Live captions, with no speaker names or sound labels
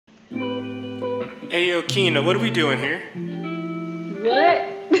Hey, yo, Keena, what are we doing here? What?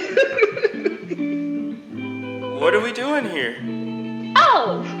 What are we doing here?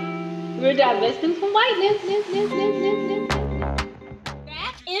 Oh, we're divesting from whiteness.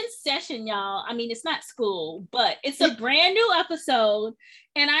 Back in session, y'all. I mean, it's not school, but it's a brand new episode,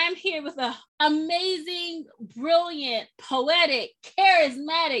 and I am here with an amazing, brilliant, poetic,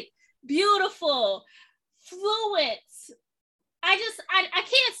 charismatic, beautiful, fluent. I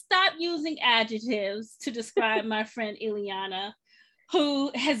can't stop using adjectives to describe my friend Ileana,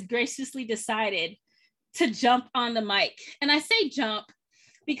 who has graciously decided to jump on the mic. And I say jump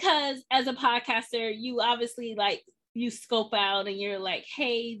because as a podcaster, you obviously you scope out and you're like,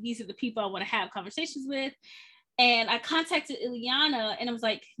 hey, these are the people I want to have conversations with. And I contacted Ileana and I was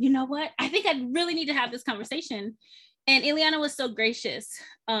like, you know what? I think I really need to have this conversation. And Ileana was so gracious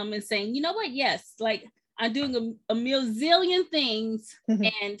in saying, you know what? Yes, I'm doing a million things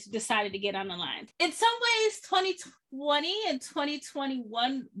and decided to get on the line. In some ways, 2020 and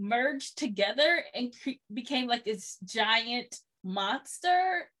 2021 merged together and became like this giant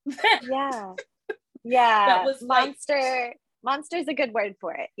monster. Yeah. That was monster. Monster's a good word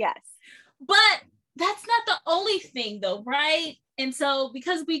for it. Yes. But that's not the only thing though, right? And so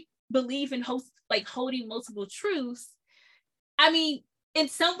because we believe in holding multiple truths, I mean, in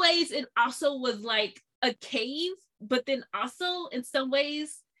some ways it also was like a cave, but then also in some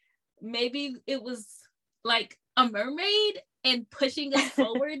ways maybe it was like a mermaid and pushing us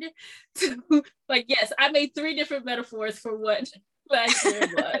forward to yes, I made 3 different metaphors for what last year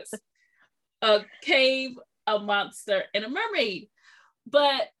was: a cave, a monster, and a mermaid,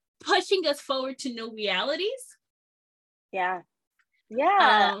 but pushing us forward to new realities. Yeah,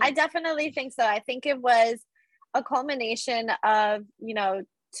 I definitely think so. I think it was a culmination of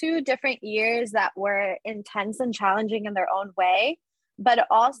 2 different years that were intense and challenging in their own way, but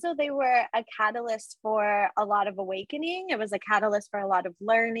also they were a catalyst for a lot of awakening. It was a catalyst for a lot of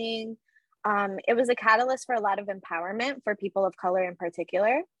learning. It was a catalyst for a lot of empowerment for people of color in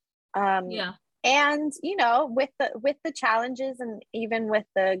particular. And with the challenges and even with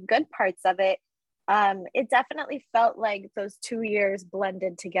the good parts of it, it definitely felt like those 2 years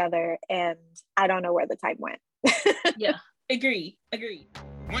blended together, and I don't know where the time went. Yeah, agreed.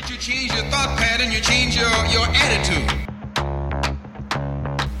 Once you change your thought pattern, you change your attitude.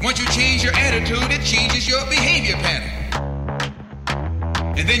 Once you change your attitude, it changes your behavior pattern.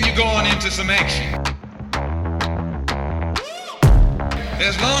 And then you go on into some action.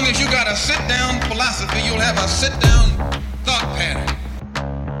 As long as you got a sit-down philosophy, you'll have a sit-down thought pattern.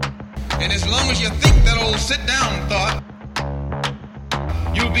 And as long as you think that old sit-down thought,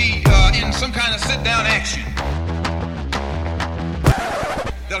 you'll be in some kind of sit-down action.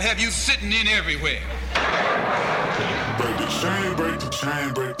 They'll have you sitting in everywhere. Break the chain, break the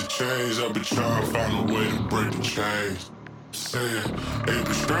chain, break the chains. I've been trying to find a way to break the chains. Saying, it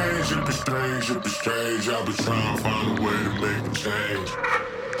be strange, it be strange, it be strange. I've been trying to find a way to make a change.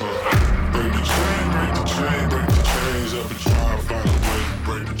 Break the chain, break the chain, break the chains. I've been trying to find a way to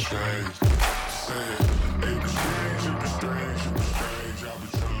break the chains. Saying, it be strange, it be strange, it be strange. I've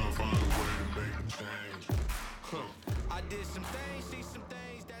been trying to find a way to make a change. I did some things, see some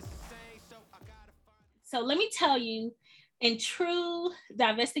things that's the same, so I gotta find. So let me tell you, in true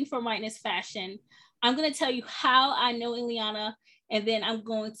divesting from whiteness fashion, I'm going to tell you how I know Ileana, and then I'm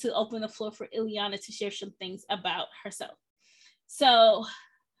going to open the floor for Ileana to share some things about herself. So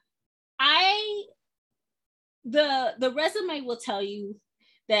the resume will tell you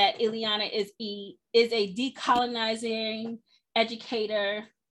that Ileana is a decolonizing educator.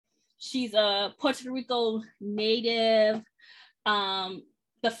 She's a Puerto Rico native,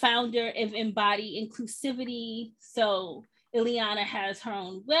 the founder of Embody Inclusivity. So Ileana has her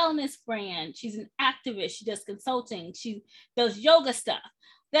own wellness brand. She's an activist. She does consulting. She does yoga stuff.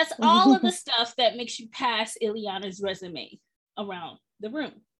 That's all of the stuff that makes you pass Ileana's resume around the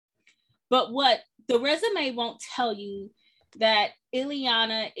room. But what the resume won't tell you, that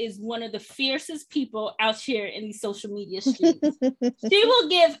Ileana is one of the fiercest people out here in these social media streets. She will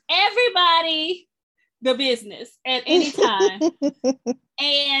give everybody the business at any time.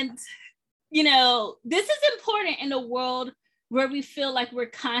 And, this is important in a world where we feel like we're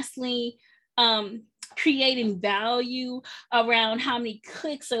constantly creating value around how many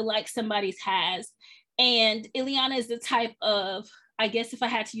clicks or likes somebody's has. And Ileana is the type of, I guess if I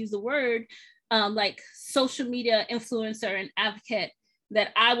had to use the word, social media influencer and advocate that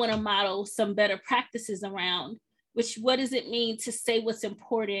I want to model some better practices around, which what does it mean to say what's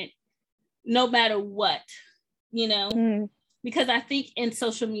important no matter what, Because I think in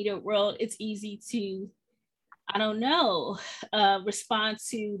social media world, it's easy to I don't know, respond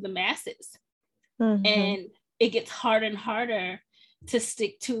to the masses. Mm-hmm. And it gets harder and harder to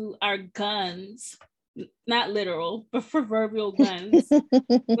stick to our guns, not literal, but proverbial guns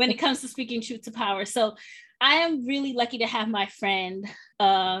when it comes to speaking truth to power. So I am really lucky to have my friend,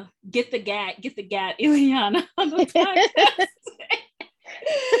 get the gat, Ileana on the podcast.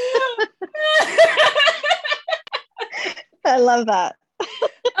 I love that.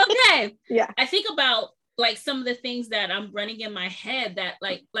 Okay. Yeah. I think about like some of the things that I'm running in my head that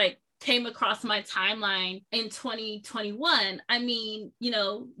like came across my timeline in 2021. I mean, you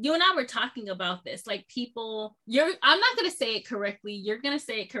know, you and I were talking about this, like people, I'm not going to say it correctly. You're going to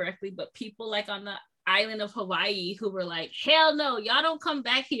say it correctly, but people like on the island of Hawaii who were like, hell no, y'all don't come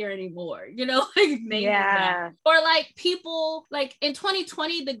back here anymore, you know, like that. Or like people like in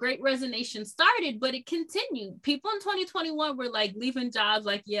 2020 the Great Resignation started, but it continued. People in 2021 were like leaving jobs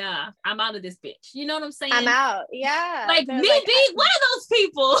like, yeah, I'm out of this bitch, you know what I'm saying? I'm out. Yeah, like me like, being one of those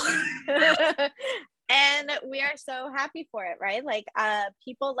people. And we are so happy for it, right? Like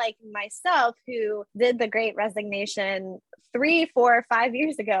people like myself who did the Great Resignation 3, 4, 5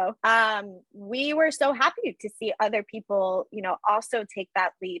 years ago, we were so happy to see other people, you know, also take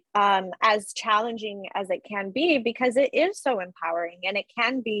that leap, as challenging as it can be, because it is so empowering and it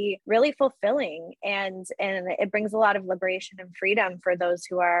can be really fulfilling, and it brings a lot of liberation and freedom for those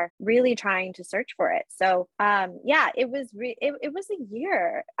who are really trying to search for it. So yeah, it was it was a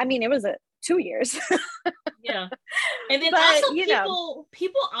year. I mean, it was 2 years. Yeah. And then but, also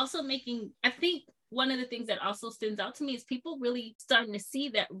people also making, I think one of the things that also stands out to me is people really starting to see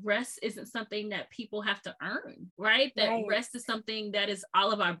that rest isn't something that people have to earn, right? That rest is something that is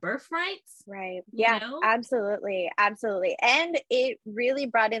all of our birthrights. Right. Yeah, absolutely. Absolutely. And it really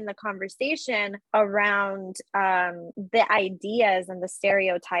brought in the conversation around the ideas and the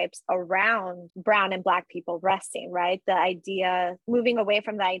stereotypes around brown and Black people resting, right? The idea, moving away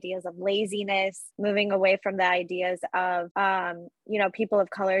from the ideas of laziness, moving away from the ideas of, you know, people of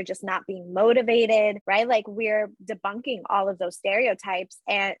color just not being motivated, right? Like we're debunking all of those stereotypes,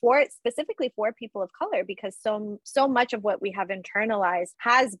 and specifically for people of color, because so much of what we have internalized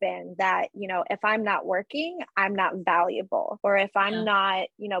has been that, you know, if I'm not working, I'm not valuable, or if I'm not,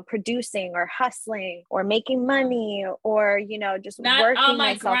 you know, producing or hustling or making money, or, you know, just not working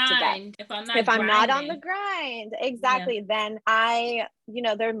myself grind. To death. If I'm not on the grind, exactly, then you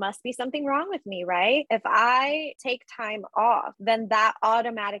know, there must be something wrong with me, right? If I take time off, then that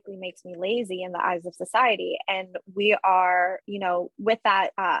automatically makes me lazy in the eyes of society. And we are, you know, with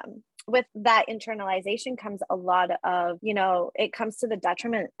that internalization comes a lot of, you know, it comes to the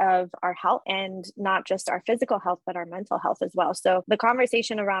detriment of our health, and not just our physical health, but our mental health as well. So the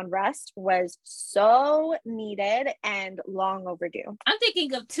conversation around rest was so needed and long overdue. I'm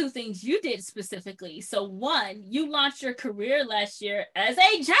thinking of 2 things you did specifically. So one, you launched your career last year as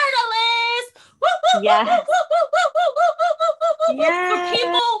a journalist. Yes. For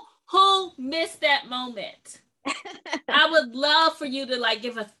people who missed that moment, I would love for you to like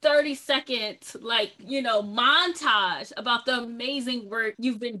give a 30-second like, you know, montage about the amazing work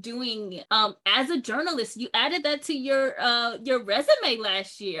you've been doing as a journalist. You added that to your resume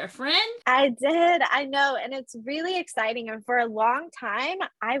last year, friend. I did. I know. And it's really exciting. And for a long time,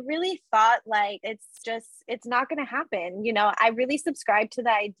 I really thought like it's not going to happen. You know, I really subscribe to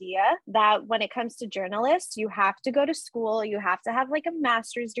the idea that when it comes to journalists, you have to go to school, you have to have like a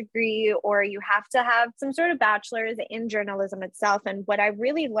master's degree, or you have to have some sort of bachelor's in journalism itself. And what I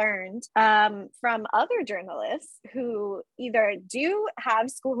really learned from other journalists who either do have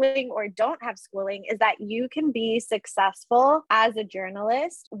schooling or don't have schooling is that you can be successful as a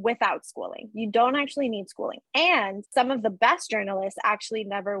journalist without schooling. You don't actually need schooling. And some of the best journalists actually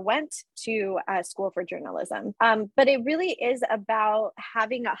never went to school for journalism. But it really is about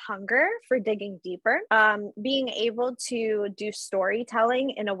having a hunger for digging deeper, being able to do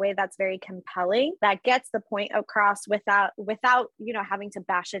storytelling in a way that's very compelling, that gets the point across without, you know, having to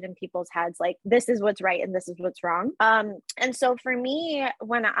bash it in people's heads, like this is what's right and this is what's wrong. And so for me,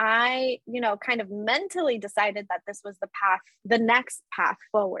 when I, you know, kind of mentally decided that this was the next path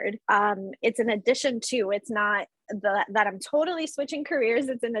forward, it's an addition to, it's not that I'm totally switching careers.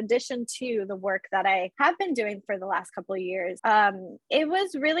 It's in addition to the work that I have been doing for the last couple of years. It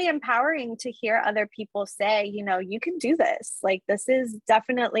was really empowering to hear other people say, you know, you can do this. Like, this is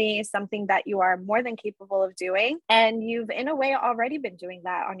definitely something that you are more than capable of doing. And you've in a way already been doing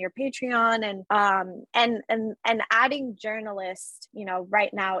that on your Patreon, and adding journalist, you know,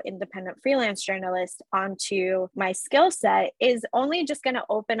 right now, independent freelance journalist onto my skill set is only just going to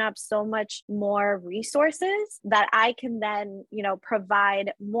open up so much more resources that that I can then,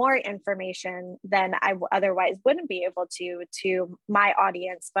 provide more information than I otherwise wouldn't be able to my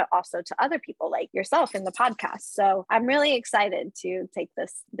audience, but also to other people like yourself in the podcast. So I'm really excited to take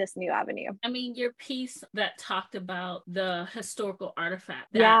this new avenue. I mean, your piece that talked about the historical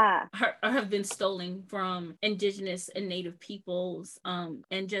artifact that have been stolen from indigenous and native peoples,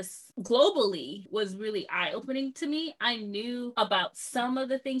 and just globally was really eye-opening to me. I knew about some of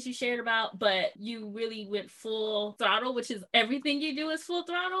the things you shared about, but you really went full throttle, which is everything you do is full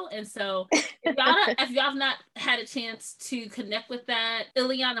throttle. And so if y'all have not had a chance to connect with that,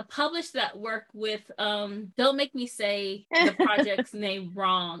 Ileana published that work with, don't make me say the project's name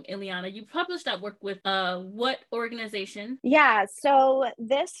wrong, Ileana. You published that work with what organization? Yeah, so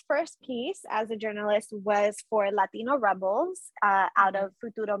this first piece as a journalist was for Latino Rebels out of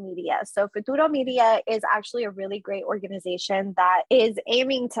Futuro Media. So Futuro Media is actually a really great organization that is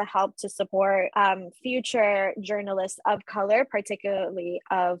aiming to help to support future journalists of color, particularly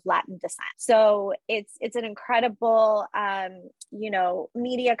of Latin descent. So it's an incredible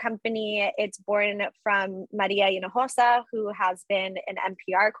media company. It's born from Maria Hinojosa, who has been an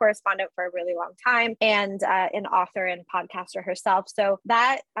NPR correspondent for a really long time and an author and podcaster herself. So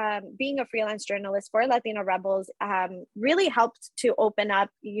that being a freelance journalist for Latino Rebels really helped to open up,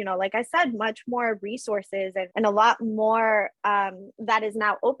 like I said, much more resources and a lot more that is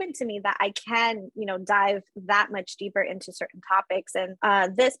now open to me that I can, dive that much deeper into certain topics.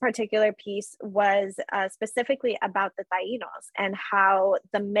 And this particular piece was specifically about the Taínos and how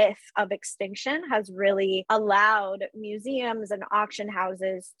the myth of extinction has really allowed museums and auction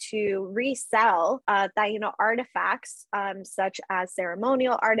houses to resell Taíno artifacts, such as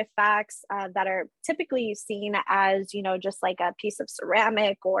ceremonial artifacts that are typically seen as, just like a piece of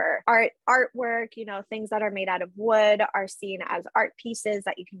ceramic or artwork, things that are made out of wood are seen as art pieces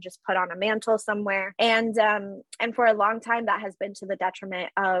that you can just put on a mantle somewhere. And for a long time, that has been to the detriment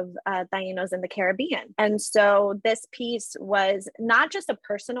of Taínos in the Caribbean. And so this piece was not just a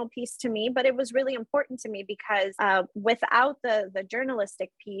personal piece to me, but it was really important to me because without the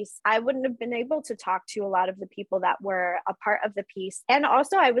journalistic piece, I wouldn't have been able to talk to a lot of the people that were a part of the piece. And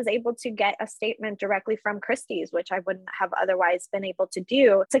also I was able to get a statement directly from Christie's, which I wouldn't have otherwise been able to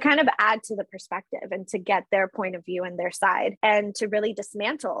do, to kind of add to the perspective and to get their point of view and their side and to really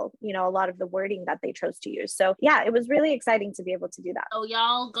dismantle, a lot of the wording that they chose to use. So yeah, it was really exciting to be able to do that. So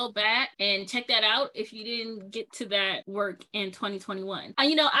y'all go back and check that out if you didn't get to that work in 2021.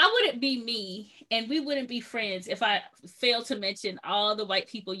 I wouldn't be me and we wouldn't be friends if I failed to mention all the white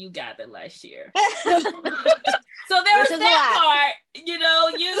people you gathered last year. So there was that part, you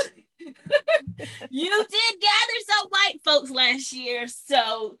did gather some white folks last year.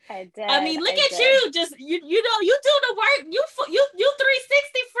 So I did. I mean, look at you, just you do the work. You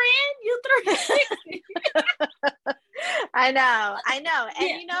 360 friend. You 360. I know. And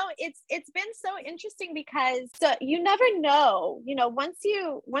it's been so interesting because you never know, once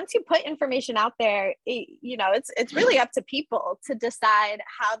you put information out there, it's really up to people to decide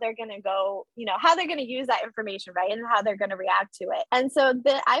how they're going to go, how they're going to use that information, right? And how they're going to react to it. And so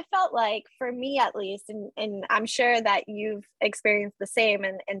I felt like, for me at least, and I'm sure that you've experienced the same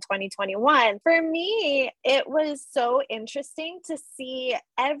in 2021, for me, it was so interesting to see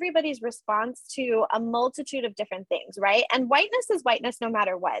everybody's response to a multitude of different things, right? And whiteness is whiteness no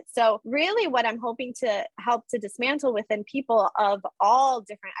matter what. So really what I'm hoping to help to dismantle within people of all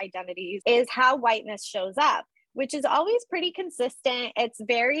different identities is how whiteness shows up, which is always pretty consistent. It's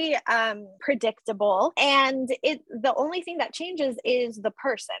very predictable. And the only thing that changes is the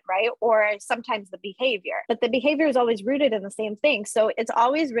person, right? Or sometimes the behavior, but the behavior is always rooted in the same thing. So it's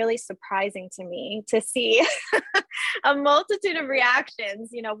always really surprising to me to see a multitude of reactions.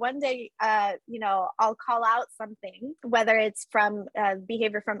 One day, I'll call out something, whether it's from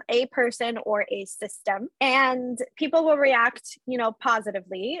behavior from a person or a system, and people will react,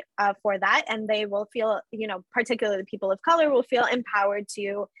 positively for that. And they will feel, particularly people of color will feel empowered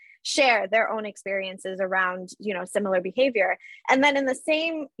to share their own experiences around, similar behavior. And then in the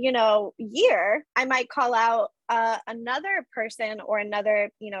same, year, I might call out another person or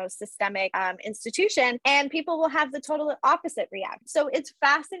another, systemic institution, and people will have the total opposite react. So it's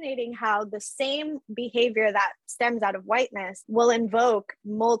fascinating how the same behavior that stems out of whiteness will invoke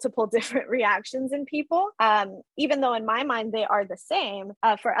multiple different reactions in people, even though in my mind they are the same.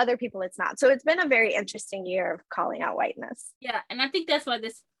 For other people, it's not. So it's been a very interesting year of calling out whiteness. Yeah, and I think that's why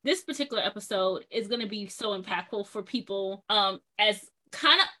this particular episode is going to be so impactful for people as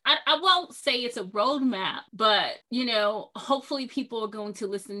kind of, I won't say it's a roadmap, but, you know, hopefully people are going to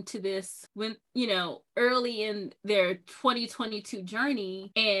listen to this when, you know, early in their 2022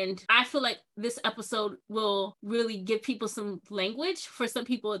 journey. And I feel like this episode will really give people some language. For some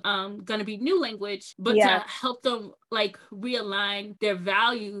people, gonna be new language, but to help them like realign their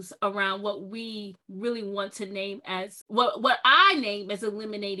values around what we really want to name as what I name as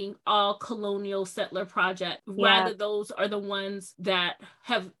eliminating all colonial settler projects. Rather, those are the ones that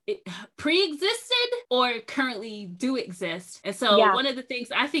have pre-existed or currently do exist. And so one of the things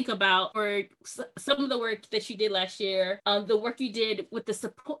I think about for some of the work that you did last year, the work you did with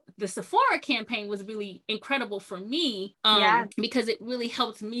the Sephora campaign was really incredible for me, because it really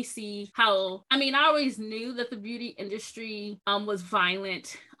helped me see how, I mean, I always knew that the beauty industry was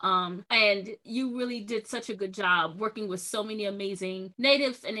violent, and you really did such a good job working with so many amazing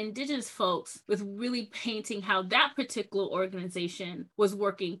Natives and Indigenous folks with really painting how that particular organization was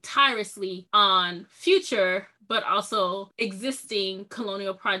working tirelessly on future but also existing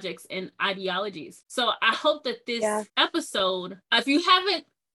colonial projects and ideologies. So I hope that this episode, if you haven't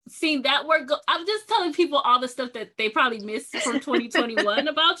seen that work go, I'm just telling people all the stuff that they probably missed from 2021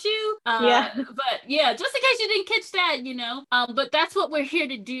 about you. But yeah, just in case you didn't catch that, you know. But that's what we're here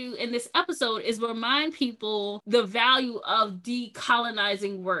to do in this episode, is remind people the value of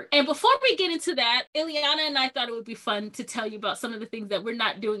decolonizing work. And before we get into that, Ileana and I thought it would be fun to tell you about some of the things that we're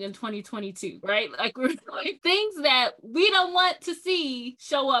not doing in 2022, right? Like, we're doing things that we don't want to see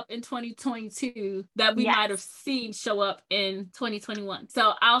show up in 2022 that we might have seen show up in 2021.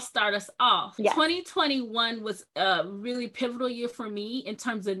 So I'll start us off. 2021 was a really pivotal year for me in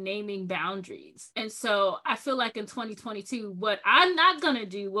terms of naming boundaries. And so I feel like in 2022, what we're not going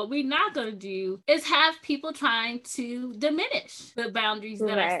to do is have people trying to diminish the boundaries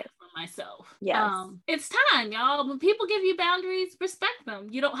that I set for myself. It's time, y'all. When people give you boundaries, respect them.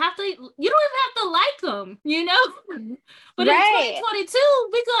 You don't even have to like them, you know? But in 2022,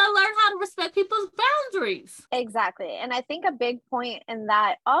 we're going to learn how to respect people's boundaries. Exactly. And I think a big point in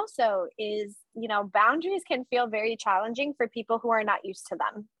that also is, you know, boundaries can feel very challenging for people who are not used to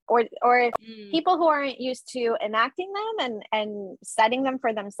them, or people who aren't used to enacting them and setting them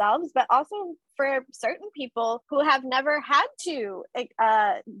for themselves, but also for certain people who have never had to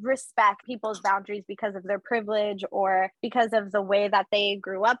respect people's boundaries because of their privilege or because of the way that they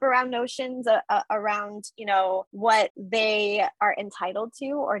grew up around notions around, you know, what they are entitled to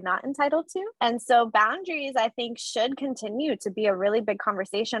or not entitled to. And so boundaries, I think, should continue to be a really big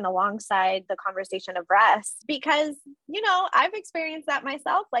conversation alongside the conversation of rest, because, you know, I've experienced that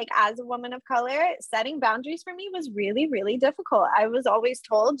myself. Like, as a woman of color, setting boundaries for me was really, really difficult. I was always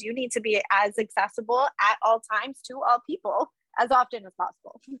told you need to be as accessible at all times to all people as often as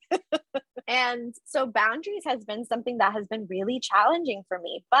possible. And so boundaries has been something that has been really challenging for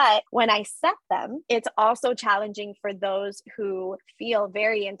me. But when I set them, it's also challenging for those who feel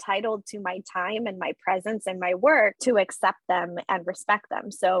very entitled to my time and my presence and my work to accept them and respect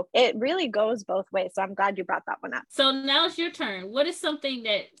them. So it really goes both ways. So I'm glad you brought that one up. So now it's your turn. What is something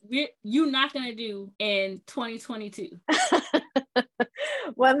that you're not going to do in 2022?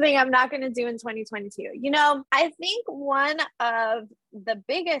 One thing I'm not going to do in 2022. You know, I think one of the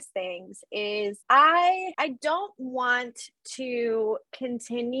biggest things is I don't want to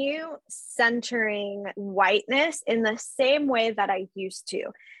continue centering whiteness in the same way that I used to.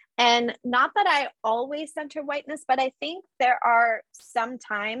 And not that I always center whiteness, but I think there are some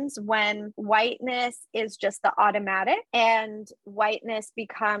times when whiteness is just the automatic and whiteness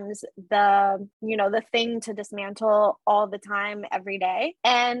becomes the, you know, the thing to dismantle all the time, every day.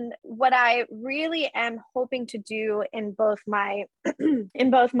 And what I really am hoping to do in both my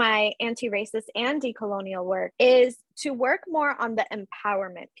anti-racist and decolonial work is to work more on the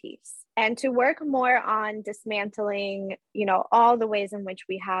empowerment piece and to work more on dismantling, you know, all the ways in which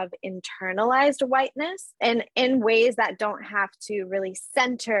we have internalized whiteness and in ways that don't have to really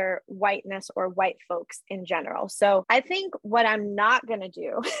center whiteness or white folks in general. So I think what I'm not going to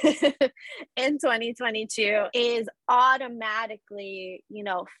do in 2022 is automatically, you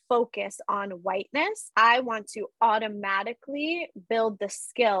know, focus on whiteness. I want to automatically build the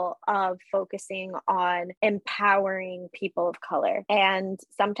skill of focusing on empowering people of color. And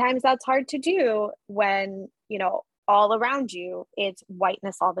sometimes that's hard to do when, you know, all around you, it's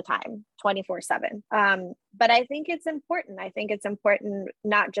whiteness all the time, 24/7. But I think it's important. I think it's important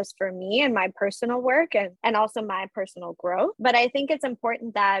not just for me and my personal work and also my personal growth, but I think it's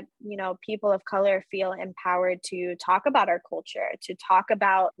important that, you know, people of color feel empowered to talk about our culture, to talk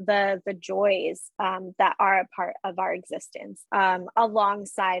about the joys that are a part of our existence,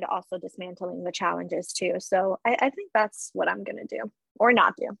 alongside also dismantling the challenges too. So I think that's what I'm going to do. or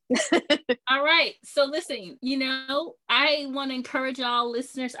not do. All right. So listen, I want to encourage all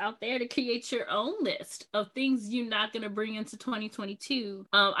listeners out there to create your own list of things you're not going to bring into 2022.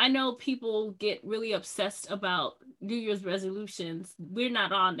 I know people get really obsessed about New Year's resolutions. We're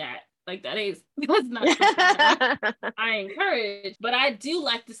not on that. Like that's not something I encourage, but I do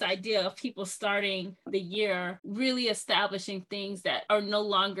like this idea of people starting the year really establishing things that are no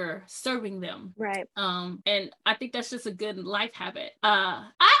longer serving them. Right. And I think that's just a good life habit. I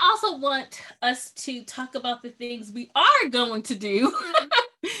also want us to talk about the things we are going to do.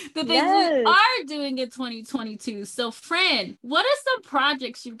 The things we are doing in 2022. So, friend, what are some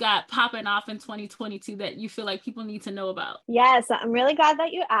projects you've got popping off in 2022 that you feel like people need to know about? Yes, I'm really glad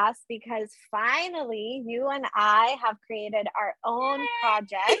that you asked, because finally you and I have created our own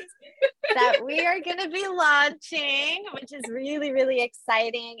project that we are going to be launching, which is really, really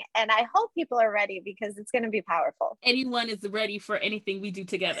exciting. And I hope people are ready, because it's going to be powerful. Anyone is ready for anything we do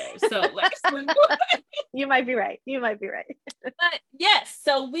together. So you might be right. But yes,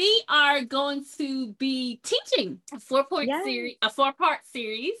 so we are going to be teaching a four-part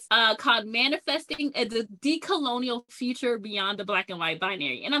series called Manifesting a Decolonial Future Beyond the Black and White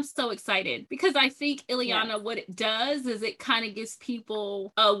Binary. And I'm so excited because I think, Ileana, what it does is it kind of gives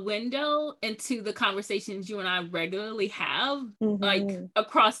people a window into the conversations you and I regularly have, like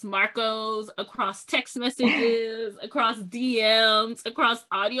across Marcos, across text messages, across DMs, across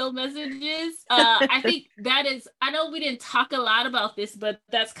audio messages. I think that is, I know we didn't talk a lot about this, but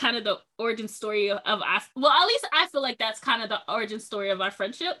that's kind of the origin story of us. Well, at least I feel like that's kind of the origin story of our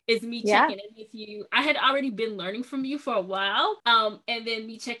friendship, is me checking in with you. I had already been learning from you for a while. And then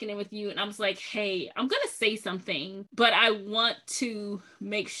me checking in with you, and I was like, hey, I'm going to say something, but I want to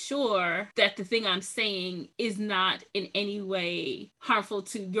make sure that the thing I'm saying is not in any way harmful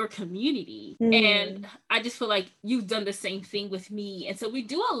to your community. And I just feel like you've done the same thing with me. And so we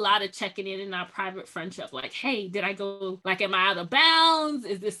do a lot of checking in our private friendship. Like, hey, did I go, like, am I out of bounds?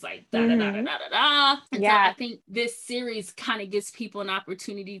 Is this like da-da-da-da-da-da? And so I think this series kind of gives people an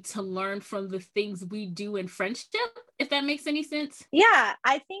opportunity to learn from the things we do in friendship, if that makes any sense. Yeah,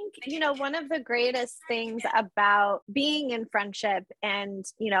 I think, one of the greatest things about being in friendship and,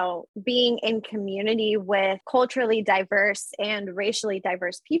 being in community with culturally diverse and racially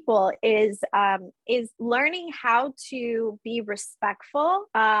diverse people is learning how to be respectful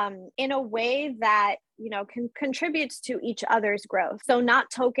in a way that contributes to each other's growth. So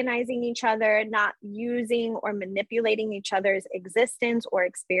not tokenizing each other, not using or manipulating each other's existence or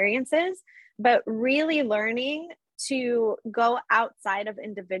experiences, but really learning to go outside of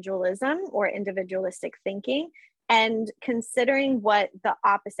individualism or individualistic thinking and considering what the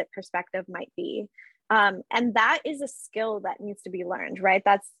opposite perspective might be. And that is a skill that needs to be learned, right?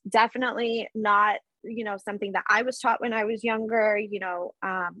 That's definitely not something that I was taught when I was younger.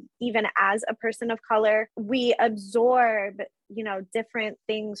 Even as a person of color, we absorb, different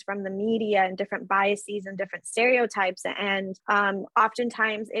things from the media and different biases and different stereotypes. And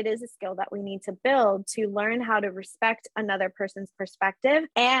oftentimes it is a skill that we need to build to learn how to respect another person's perspective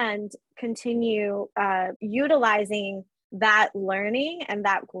and continue utilizing that learning and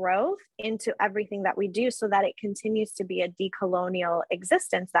that growth into everything that we do, so that it continues to be a decolonial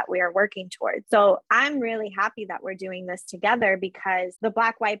existence that we are working towards. So I'm really happy that we're doing this together, because the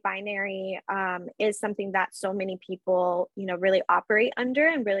Black-white binary is something that so many people, really operate under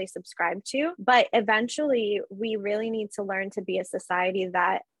and really subscribe to. But eventually we really need to learn to be a society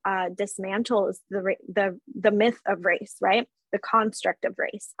that dismantles the myth of race, right? The construct of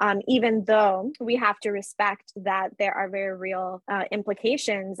race, even though we have to respect that there are very real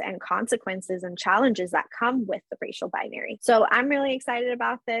implications and consequences and challenges that come with the racial binary. So I'm really excited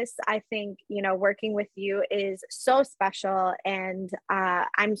about this. I think, working with you is so special, and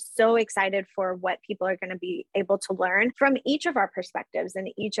I'm so excited for what people are going to be able to learn from each of our perspectives and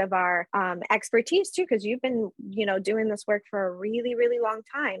each of our expertise too, because you've been, doing this work for a really, really long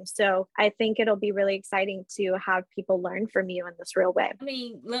time. So I think it'll be really exciting to have people learn from you in this real way. I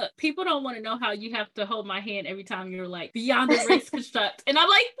mean, look, people don't want to know how you have to hold my hand every time you're like, beyond the race construct. And I'm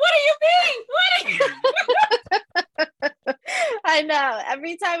like, what do you mean? I know.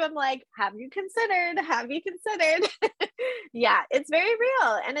 Every time I'm like, have you considered? Yeah, it's very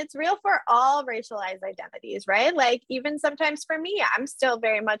real. And it's real for all racialized identities, right? Like, even sometimes for me, I'm still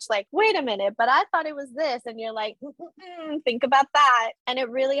very much like, wait a minute, but I thought it was this. And you're like, think about that. And it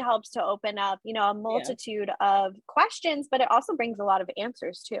really helps to open up, a multitude of questions, but it also brings a lot of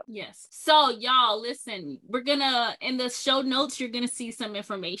answers too. Yes. So y'all, listen, we're gonna, in the show notes, you're gonna see some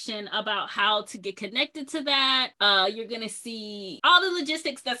information about how to get connected to that. You're gonna see all the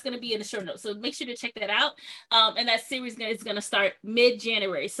logistics that's gonna be in the show notes. So make sure to check that out. And that series series is going to start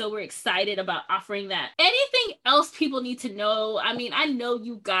mid-January. So we're excited about offering that. Anything else people need to know? I mean, I know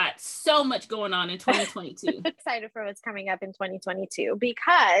you got so much going on in 2022. Excited for what's coming up in 2022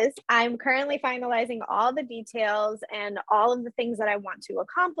 because I'm currently finalizing all the details and all of the things that I want to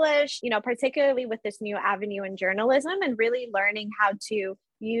accomplish, you know, particularly with this new avenue in journalism and really learning how to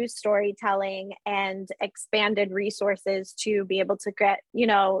use storytelling and expanded resources to be able to get, you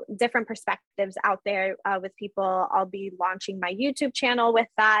know, different perspectives out there with people. I'll be launching my YouTube channel with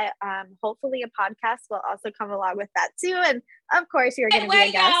that. Hopefully a podcast will also come along with that too. And of course, you're going to be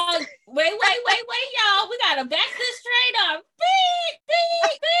a guest. Y'all. Wait, y'all. We got to back this straight up.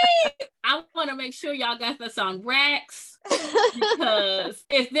 Beep. I want to make sure y'all got this on racks because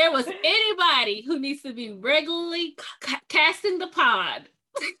if there was anybody who needs to be regularly casting the pod,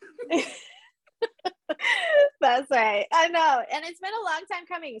 that's right. I know. And it's been a long time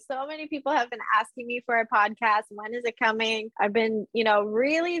coming. So many people have been asking me for a podcast. When is it coming? I've been, you know,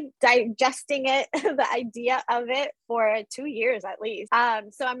 really digesting it, the idea of it for 2 years at least.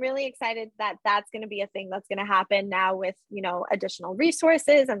 So I'm really excited that that's going to be a thing that's going to happen now with, you know, additional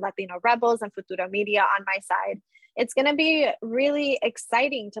resources and Latino Rebels and Futuro Media on my side. It's going to be really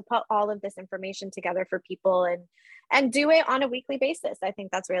exciting to put all of this information together for people and do it on a weekly basis. I think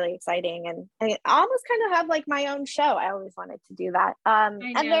that's really exciting. And I almost kind of have like my own show. I always wanted to do that. I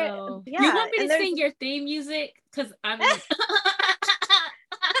know. You want me to sing your theme music? Because I mean,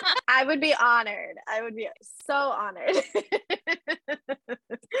 I would be honored. I would be so honored.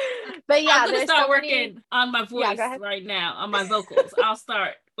 But yeah, I'm gonna start working on my voice right now, on my vocals.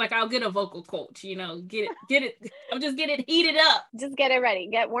 I'll get a vocal coach, you know, get it. I'm just get it heated up. Just get it ready.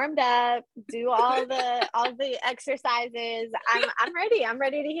 Get warmed up. Do all the exercises. I'm ready. I'm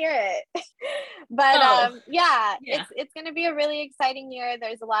ready to hear it. But it's going to be a really exciting year.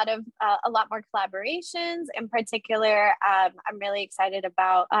 There's a lot more collaborations. In particular, I'm really excited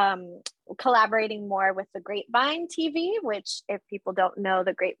about collaborating more with the Grapevine TV, which if people don't know,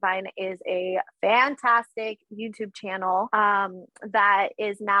 the Grapevine is a fantastic YouTube channel that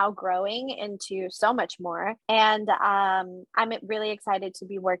is now growing into so much more. And I'm really excited to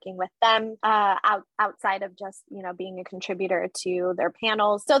be working with them outside of just, you know, being a contributor to their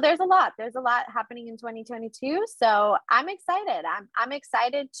panels. So there's a lot happening in 2022. So I'm excited. I'm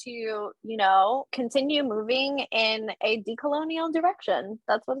excited to, you know, continue moving in a decolonial direction.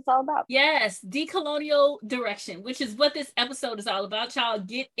 That's what it's all about. Yes, decolonial direction, which is what this episode is all about. Y'all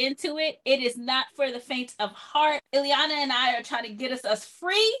get into it. It is not for the faint of heart. Ileana and I are trying to get us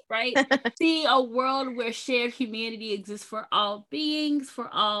free, right? See a world where shared humanity exists for all beings, for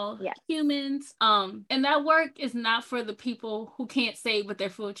all humans. And that work is not for the people who can't say with their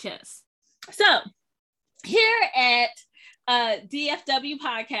full chest. So here at DFW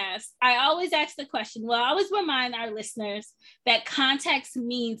podcast, I always ask the question, I always remind our listeners that context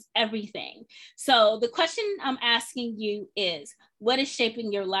means everything. So the question I'm asking you is, what is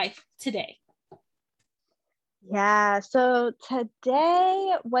shaping your life today? Yeah, so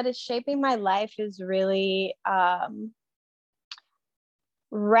today, what is shaping my life is really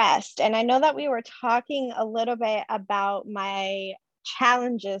rest. And I know that we were talking a little bit about my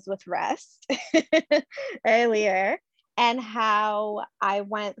challenges with rest earlier, and how I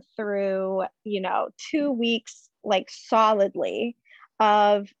went through, you know, 2 weeks like solidly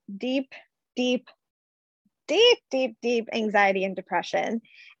of deep anxiety and depression,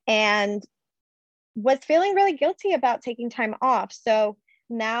 and was feeling really guilty about taking time off. So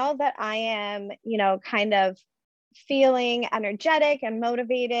now that I am, you know, kind of feeling energetic and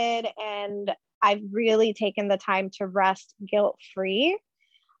motivated, and I've really taken the time to rest guilt-free,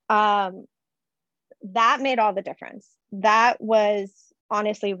 that made all the difference. That was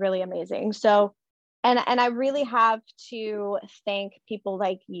honestly really amazing. So, and I really have to thank people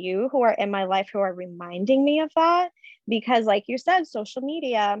like you who are in my life who are reminding me of that, because like you said, social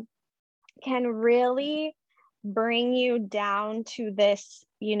media can really bring you down to this,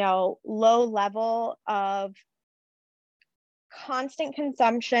 you know, low level of constant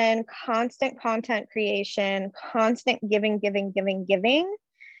consumption, constant content creation, constant giving,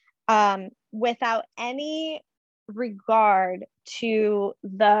 without any regard to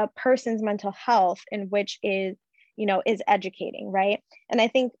the person's mental health, in which is educating, right? And I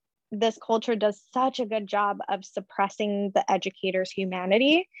think this culture does such a good job of suppressing the educator's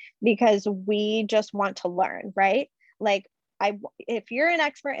humanity, because we just want to learn, right? Like, if you're an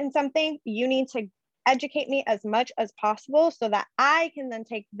expert in something, you need to educate me as much as possible so that I can then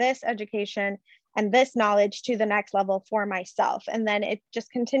take this education and this knowledge to the next level for myself. And then it just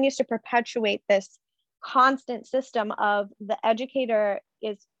continues to perpetuate this constant system of the educator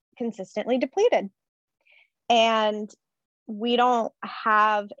is consistently depleted. And we don't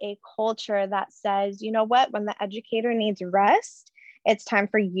have a culture that says, you know what, when the educator needs rest, it's time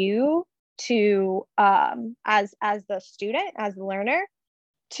for you to, as the student, as the learner,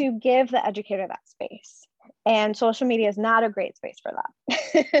 to give the educator that space. And social media is not a great space for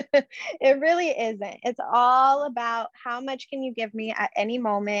that. It really isn't. It's all about how much can you give me at any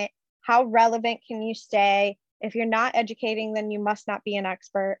moment? How relevant can you stay? If you're not educating, then you must not be an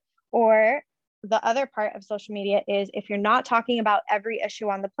expert. Or the other part of social media is if you're not talking about every issue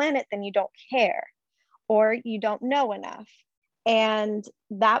on the planet, then you don't care or you don't know enough. And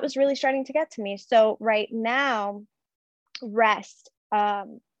that was really starting to get to me. So right now, rest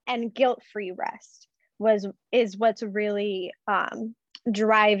and guilt-free rest is what's really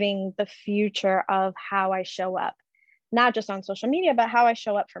driving the future of how I show up, not just on social media, but how I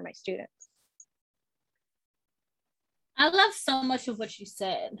show up for my students. I love so much of what you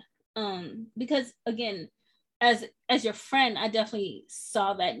said, because again, as your friend, I definitely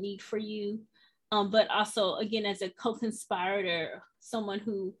saw that need for you, but also again as a co-conspirator, someone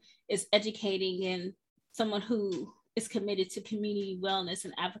who is educating and someone who is committed to community wellness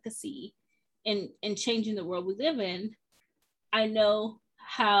and advocacy and changing the world we live in. I know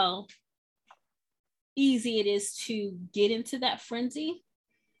how easy it is to get into that frenzy.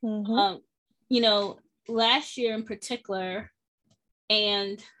 Mm-hmm. Last year in particular,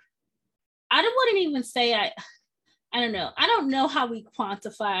 and I wouldn't even say I don't know. I don't know how we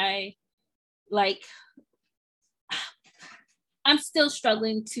quantify, like, I'm still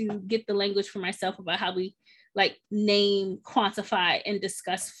struggling to get the language for myself about how we like name, quantify, and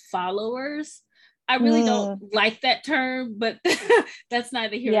discuss followers. I really don't like that term, but that's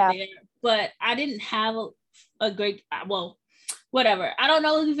neither here nor there. But I didn't have a great, well, whatever. I don't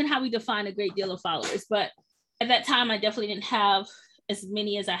know even how we define a great deal of followers, but at that time I definitely didn't have as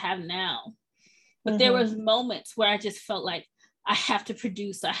many as I have now. But there was moments where I just felt like I have to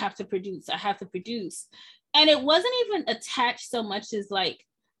produce. And it wasn't even attached so much as like,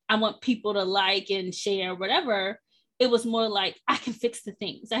 I want people to like and share, whatever. It was more like, I can fix the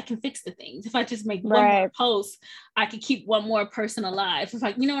things. If I just make one more post, I can keep one more person alive. If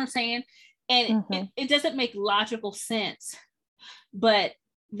I, you know what I'm saying? And it doesn't make logical sense, but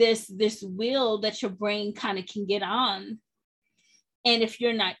this wheel that your brain kind of can get on. And if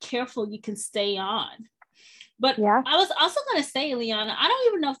you're not careful, you can stay on. But I was also going to say, Liana, I don't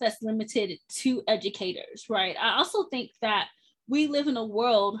even know if that's limited to educators, right? I also think that we live in a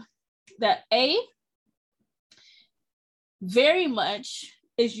world that very much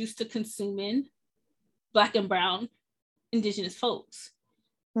is used to consuming Black and Brown Indigenous folks,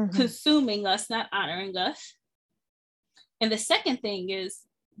 consuming us, not honoring us. And the second thing is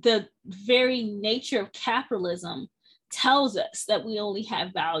the very nature of capitalism tells us that we only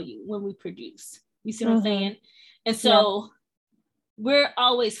have value when we produce. You see what I'm saying? And so we're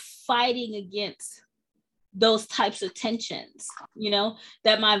always fighting against those types of tensions,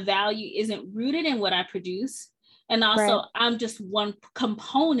 that my value isn't rooted in what I produce. And also I'm just one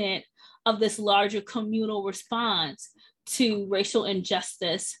component of this larger communal response to racial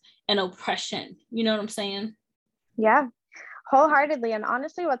injustice and oppression. You know what I'm saying? Yeah, wholeheartedly. And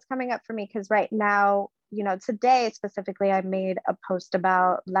honestly, what's coming up for me, because right now, today specifically, I made a post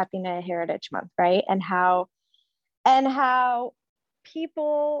about Latina Heritage Month, right? And how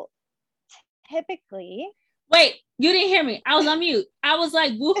people typically... Wait, you didn't hear me. I was on mute. I was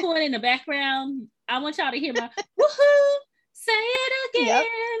like woohooing in the background. I want y'all to hear my woohoo. Say it again.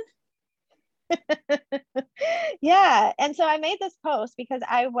 Yep. Yeah. And so I made this post because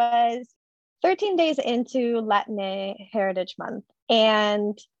I was 13 days into Latina Heritage Month.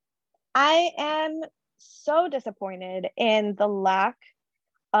 And I am so disappointed in the lack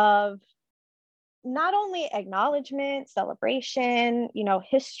of not only acknowledgement, celebration,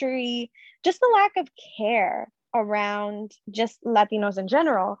 history, just the lack of care around just Latinos in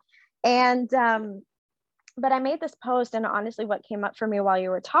general. And, but I made this post, and honestly, what came up for me while you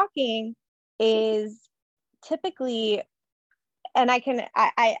were talking is typically, and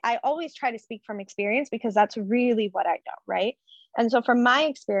I always try to speak from experience because that's really what I know, right? And so from my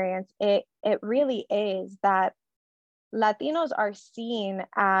experience, it really is that Latinos are seen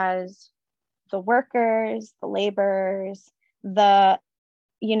as the workers, the laborers, the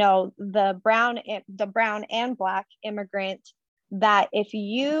brown and Black immigrant, that if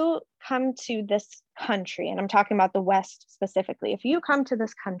you come to this country, and I'm talking about the West specifically, if you come to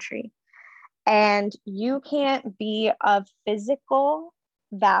this country and you can't be of physical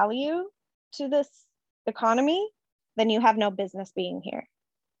value to this economy, then you have no business being here.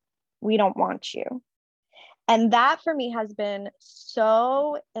 We don't want you. And that for me has been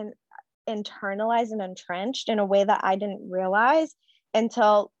so internalized and entrenched in a way that I didn't realize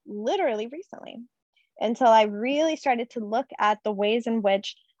until literally recently, until I really started to look at the ways in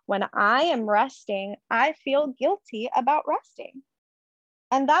which when I am resting, I feel guilty about resting.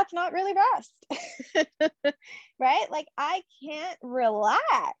 And that's not really rest, right? Like I can't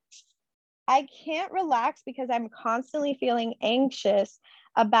relax. I can't relax because I'm constantly feeling anxious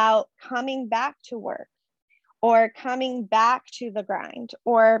about coming back to work or coming back to the grind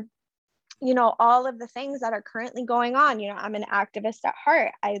or, you know, all of the things that are currently going on. You know, I'm an activist at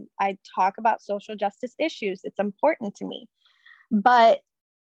heart. I talk about social justice issues. It's important to me. But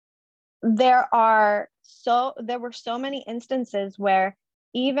there were so many instances where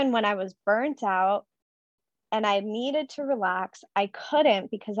even when I was burnt out and I needed to relax, I couldn't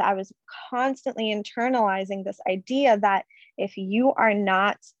because I was constantly internalizing this idea that if you are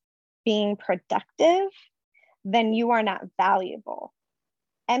not being productive, then you are not valuable.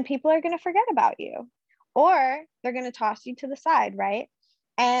 And people are going to forget about you or they're going to toss you to the side, right?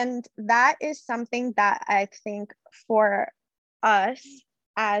 And that is something that I think for us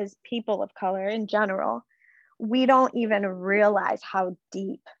as people of color in general, we don't even realize how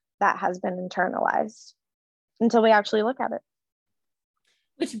deep that has been internalized until we actually look at it.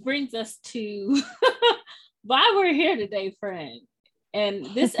 Which brings us to why we're here today, friend. And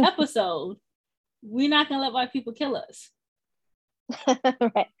this episode, we're not going to let white people kill us.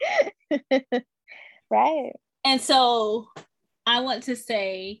 Right. Right. And so I want to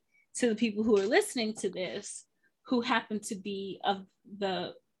say to the people who are listening to this, who happen to be of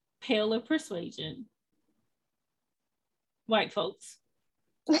the paler persuasion, white folks,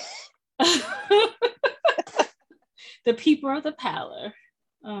 the people of the pallor,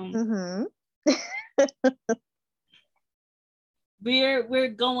 we're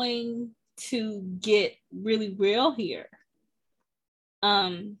going to get really real here.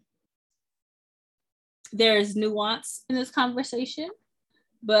 There's nuance in this conversation,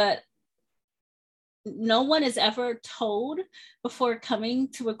 but no one is ever told before coming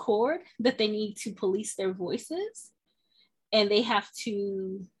to record that they need to police their voices and they have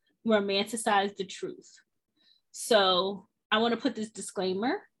to romanticize the truth. So I want to put this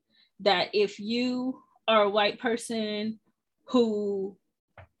disclaimer that if you are a white person who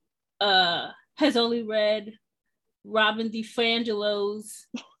has only read Robin DiFrangelo's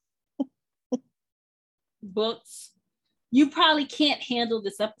books, you probably can't handle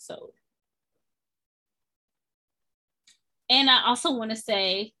this episode. And I also want to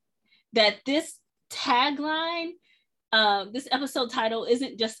say that this tagline, this episode title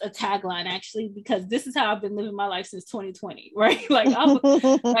isn't just a tagline, actually, because this is how I've been living my life since 2020, right? Like when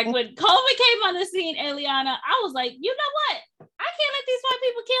COVID came on the scene, Eliana, I was like, you know what? I can't let these white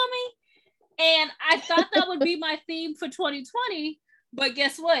people kill me. And I thought that would be my theme for 2020, but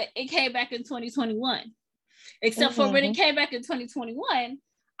guess what? It came back in 2021. Except for when it came back in 2021,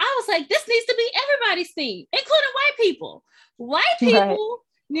 I was like, this needs to be everybody's theme, including white people. White people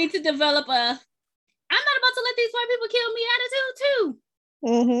need to develop a, I'm not about to let these white people kill me attitude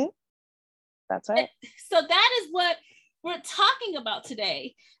too. That's right. So that is what we're talking about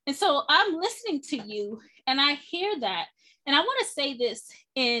today. And so I'm listening to you and I hear that. And I want to say this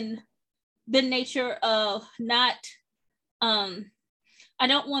in the nature of not, I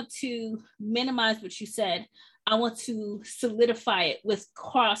don't want to minimize what you said. I want to solidify it with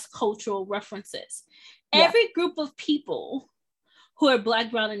cross-cultural references. Yeah. Every group of people who are Black,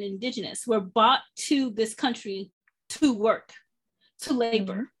 Brown, and Indigenous were brought to this country to work, to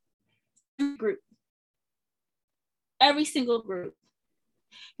labor. Every single group.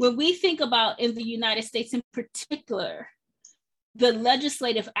 When we think about in the United States in particular, the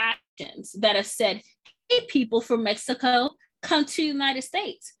legislative actions that have said, hey, people from Mexico, come to the United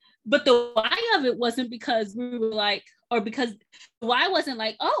States. But the why of it wasn't because we were like, or because why wasn't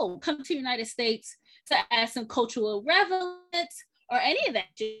like, oh, come to the United States to add some cultural relevance or any of that.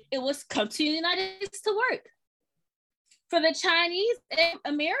 It was come to the United States to work. For the Chinese and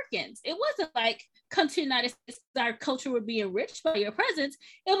Americans, it wasn't like come to the United States, our culture would be enriched by your presence.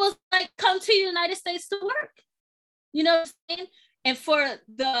 It was like come to the United States to work. You know what I'm saying? And for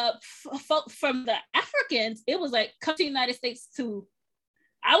the folk from the Africans, it was like come to the United States to,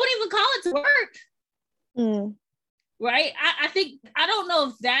 I wouldn't even call it to work. Right? I think, I don't know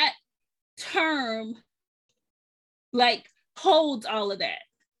if that term like holds all of that,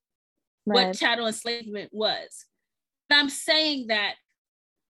 what chattel enslavement was. But I'm saying that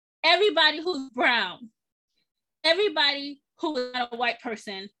everybody who's brown, everybody who is not a white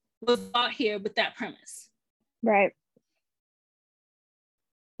person was brought here with that premise. Right.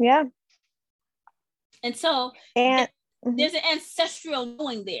 Yeah. And so, and there's an ancestral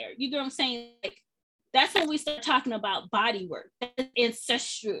knowing there. You get what I'm saying? Like, that's when we start talking about body work. That's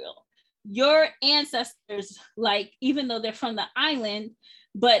ancestral. Your ancestors, like, even though they're from the island,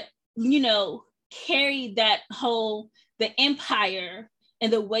 but, you know, carry that whole, the empire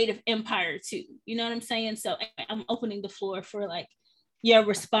and the weight of empire too. You know what I'm saying? So I'm opening the floor for like your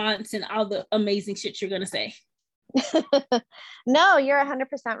response and all the amazing shit you're going to say. No, you're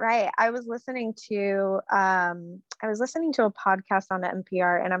 100% right. I was listening to a podcast on the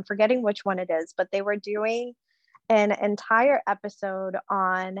NPR, and I'm forgetting which one it is, but they were doing an entire episode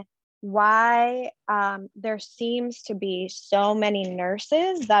on why there seems to be so many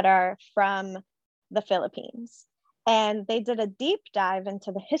nurses that are from the Philippines. And they did a deep dive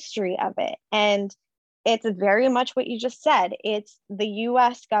into the history of it. And it's very much what you just said. It's the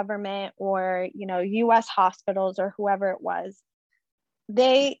US government or, you know, US hospitals or whoever it was.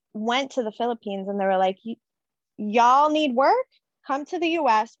 They went to the Philippines and they were like, y'all need work? Come to the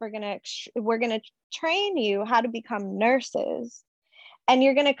US. We're going to train you how to become nurses. And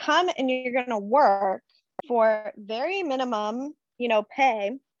you're going to come and you're going to work for very minimum, you know,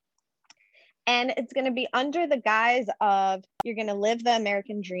 pay. And it's going to be under the guise of you're going to live the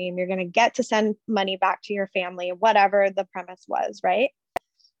American dream. You're going to get to send money back to your family, whatever the premise was, right?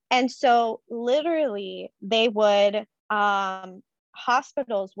 And so literally they would,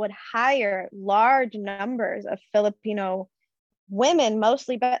 hospitals would hire large numbers of Filipino women,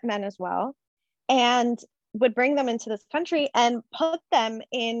 mostly, but men as well, and would bring them into this country and put them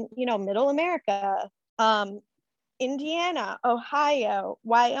in, you know, middle America, Indiana, Ohio,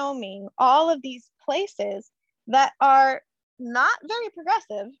 Wyoming, all of these places that are not very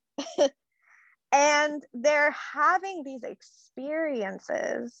progressive. And they're having these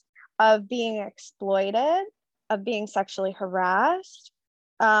experiences of being exploited, of being sexually harassed,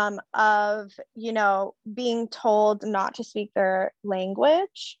 of, you know, being told not to speak their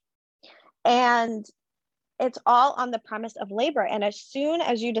language. And it's all on the premise of labor. And as soon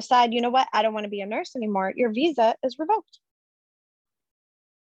as you decide, you know what, I don't want to be a nurse anymore, your visa is revoked.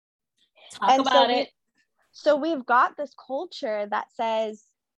 Talk about it. So we've got this culture that says,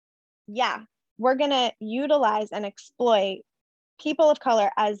 yeah, we're going to utilize and exploit people of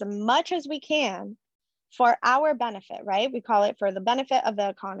color as much as we can for our benefit, right? We call it for the benefit of the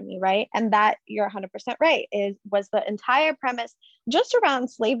economy, right? And that, you're 100% right, was the entire premise just around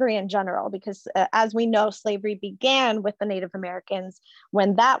slavery in general, because as we know, slavery began with the Native Americans.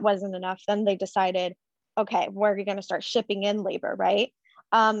 When that wasn't enough, then they decided, okay, we're going to start shipping in labor, right?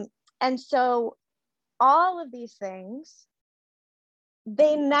 And so all of these things,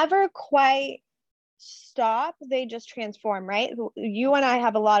 they never quite stop, they just transform, right? You and I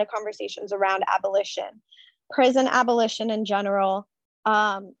have a lot of conversations around abolition, prison abolition in general.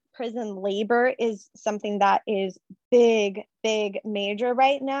 Prison labor is something that is big, major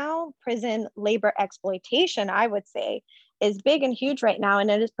right now. Prison labor exploitation, I would say, is big and huge right now. And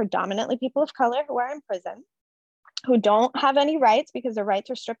it is predominantly people of color who are in prison, who don't have any rights because their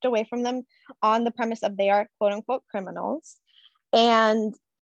rights are stripped away from them on the premise of they are quote unquote criminals. And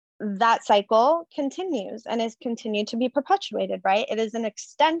that cycle continues and is continued to be perpetuated, right? It is an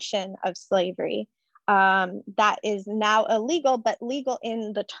extension of slavery that is now illegal, but legal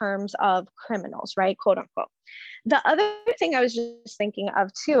in the terms of criminals, right? Quote unquote. The other thing I was just thinking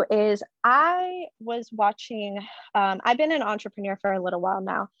of too is I was watching, I've been an entrepreneur for a little while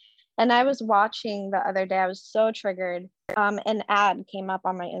now, and I was watching the other day, I was so triggered, an ad came up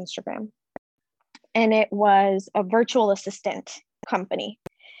on my Instagram, and it was a virtual assistant company.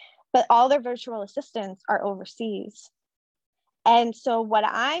 But all their virtual assistants are overseas. And so what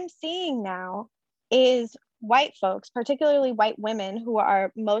I'm seeing now is white folks, particularly white women, who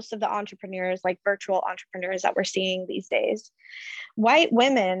are most of the entrepreneurs, like virtual entrepreneurs that we're seeing these days. White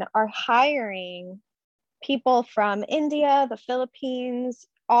women are hiring people from India, the Philippines,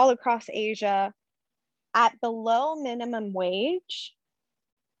 all across Asia at below minimum wage,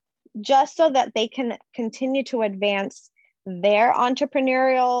 just so that they can continue to advance their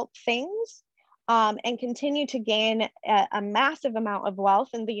entrepreneurial things and continue to gain a massive amount of wealth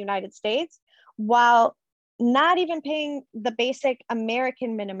in the United States while not even paying the basic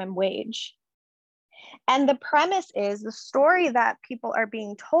American minimum wage. And the premise is, the story that people are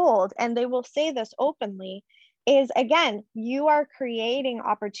being told, and they will say this openly, is again, you are creating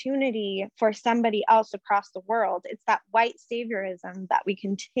opportunity for somebody else across the world. It's that white saviorism that we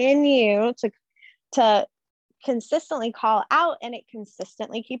continue to consistently call out, and it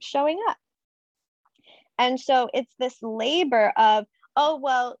consistently keeps showing up. And so it's this labor of, oh,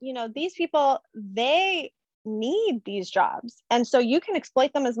 well, you know, these people, they need these jobs. And so you can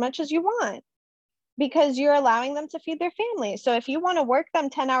exploit them as much as you want because you're allowing them to feed their family. So if you want to work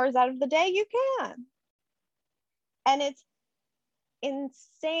them 10 hours out of the day, you can. And it's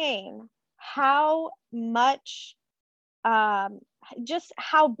insane how much, just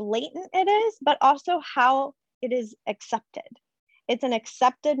how blatant it is, but also how it is accepted. It's an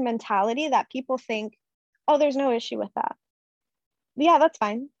accepted mentality that people think, oh, there's no issue with that. Yeah, that's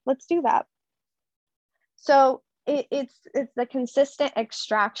fine. Let's do that. So it's the consistent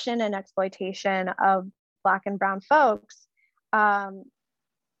extraction and exploitation of Black and brown folks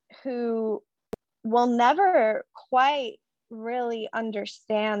who will never quite really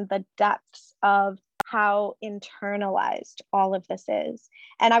understand the depths of how internalized all of this is.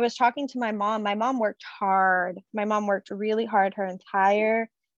 And I was talking to my mom. My mom worked hard. My mom worked really hard her entire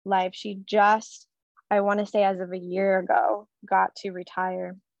life. She just, I want to say as of a year ago, got to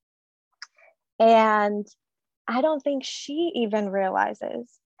retire. And I don't think she even realizes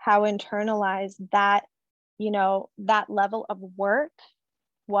how internalized that, you know, that level of work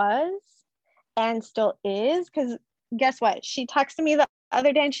was and still is. Because guess what? She texted me the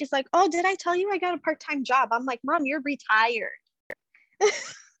other day and she's like, oh, did I tell you I got a part-time job? I'm like, Mom, you're retired.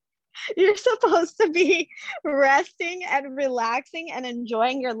 You're supposed to be resting and relaxing and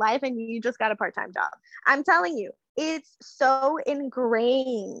enjoying your life, and you just got a part-time job. I'm telling you, it's so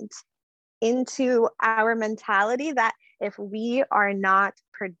ingrained into our mentality that if we are not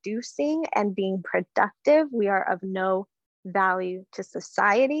producing and being productive, we are of no value to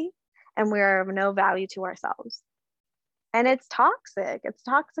society and we are of no value to ourselves. And it's toxic. It's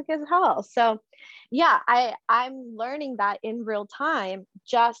toxic as hell. So yeah, I'm learning that in real time,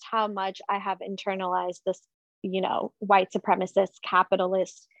 just how much I have internalized this, you know, white supremacist,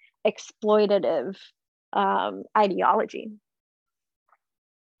 capitalist, exploitative ideology.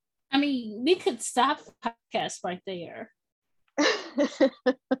 I mean, we could stop the podcast right there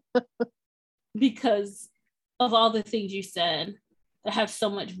because of all the things you said that have so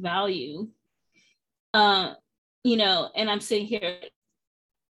much value. You know, and I'm sitting here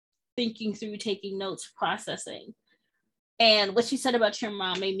thinking through, taking notes, processing. And what you said about your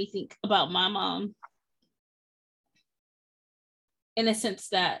mom made me think about my mom, in a sense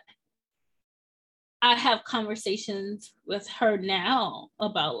that I have conversations with her now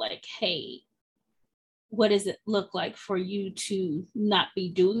about like, hey, what does it look like for you to not be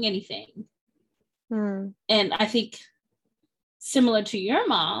doing anything? And I think similar to your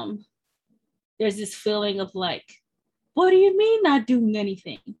mom, there's this feeling of like, what do you mean not doing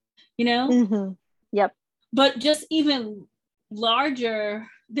anything? You know? Yep. But just even larger,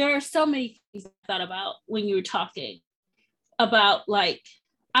 there are so many things I thought about when you were talking about, like,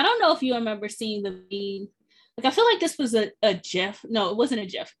 I don't know if you remember seeing the meme. Like, I feel like this was a GIF. No, it wasn't a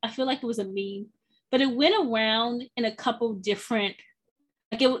GIF. I feel like it was a meme, but it went around in a couple different,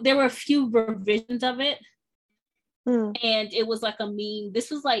 like there were a few revisions of it. And it was like a meme. This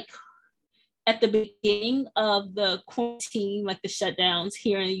was like at the beginning of the quarantine, like the shutdowns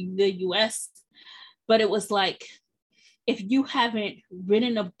here in the US. But it was like, if you haven't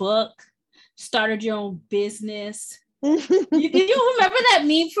written a book, started your own business. Did you remember that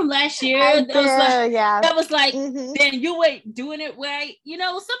meme from last year? That was like, then you ain't doing it right. You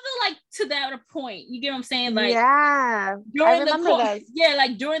know, something like to that point. You get what I'm saying? Like, yeah, during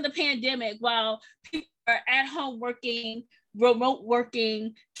like during the pandemic, while people are at home working, remote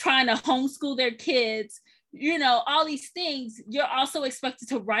working, trying to homeschool their kids, you know, all these things, you're also expected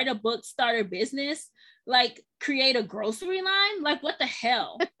to write a book, start a business, like create a grocery line. Like, what the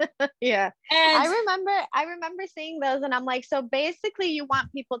hell? Yeah. And I remember seeing those and I'm like, so basically you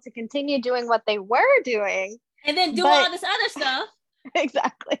want people to continue doing what they were doing and then do all this other stuff.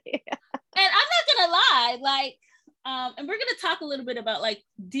 Exactly. And I'm not gonna lie, like, and we're gonna talk a little bit about like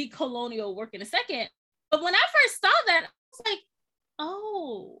decolonial work in a second. But when I first saw that, I was like,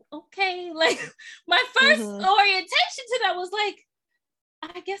 oh, okay. Like, my first orientation to that was like,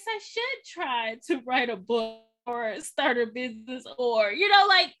 I guess I should try to write a book or start a business, or, you know,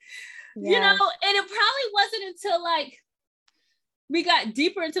 like, you know, and it probably wasn't until like we got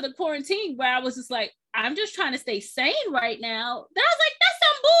deeper into the quarantine where I was just like, I'm just trying to stay sane right now. Then I was like, that's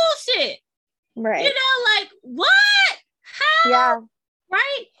some bullshit. Right. You know, like, what? How? Yeah.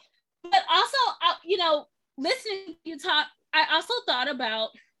 Right. But also, you know, listening to you talk, I also thought about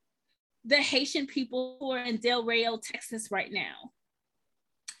the Haitian people who are in Del Rio, Texas right now.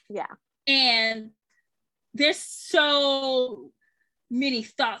 Yeah. And there's so many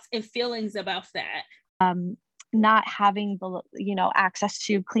thoughts and feelings about that. Not having the, you know, access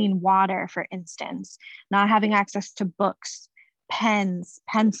to clean water, for instance, not having access to books, pens,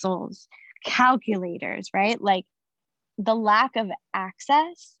 pencils, calculators, right? Like, the lack of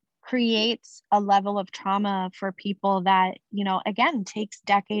access creates a level of trauma for people that, you know, again, takes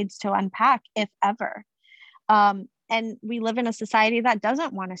decades to unpack, if ever. And we live in a society that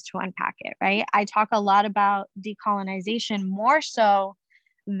doesn't want us to unpack it, right? I talk a lot about decolonization, more so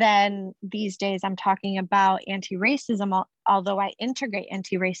than these days I'm talking about anti-racism, although I integrate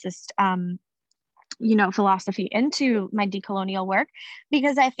anti-racist, you know, philosophy into my decolonial work,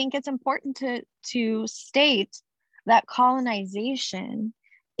 because I think it's important to state that colonization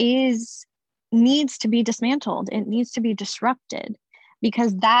needs to be dismantled. It needs to be disrupted,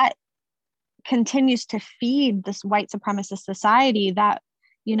 because that continues to feed this white supremacist society that,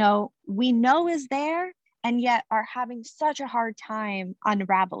 you know, we know is there, and yet are having such a hard time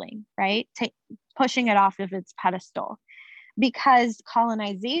unraveling, right? Pushing it off of its pedestal, because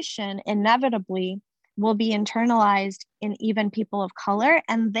colonization inevitably will be internalized in even people of color,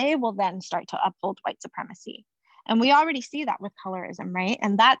 and they will then start to uphold white supremacy. And we already see that with colorism, right?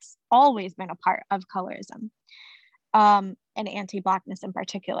 And that's always been a part of colorism, and anti-Blackness in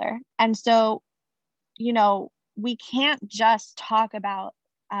particular. And so, you know, we can't just talk about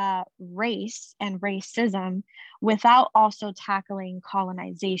race and racism without also tackling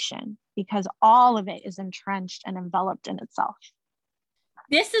colonization, because all of it is entrenched and enveloped in itself.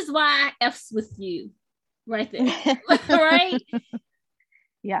 This is why I F's with you right there, right?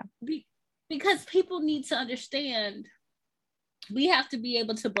 Yeah. Because people need to understand we have to be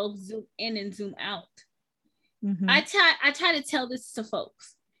able to both zoom in and zoom out. Mm-hmm. I try to tell this to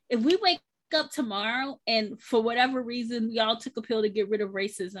folks. If we wake up tomorrow and for whatever reason we all took a pill to get rid of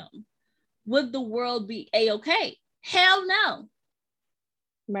racism, would the world be a-okay? Hell no.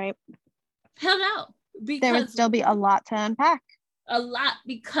 Right. Hell no. Because there would still be a lot to unpack. A lot,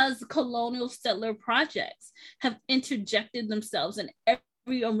 because colonial settler projects have interjected themselves in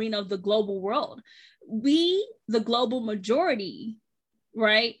every arena of the global world. We, the global majority,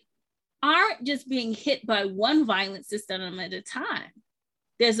 right, aren't just being hit by one violent system at a time.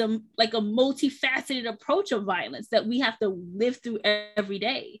 There's a multifaceted approach of violence that we have to live through every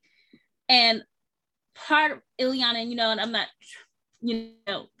day. And part of Ileana, you know, and I'm not, you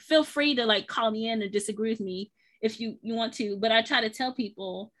know, feel free to like call me in and disagree with me if you want to, but I try to tell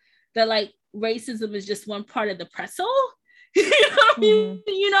people that like racism is just one part of the pretzel.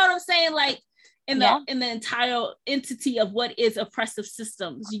 You know what I'm saying? Like in the entire entity of what is oppressive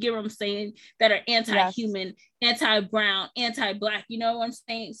systems. You get what I'm saying? That are anti-human, anti-brown, anti-Black. You know what I'm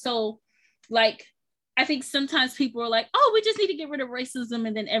saying? So like, I think sometimes people are like, oh, we just need to get rid of racism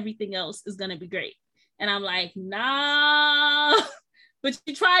and then everything else is going to be great. And I'm like, nah, but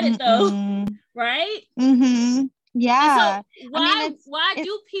you tried it though, right? Mm-hmm. Yeah. So why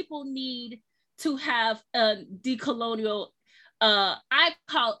do people need to have a decolonial, I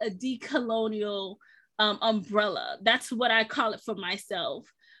call a decolonial umbrella? That's what I call it for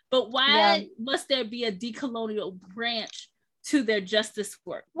myself. But why must there be a decolonial branch to their justice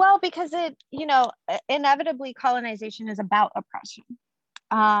work? Well, because it, you know, inevitably colonization is about oppression.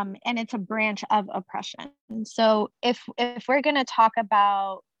 And it's a branch of oppression. So if we're going to talk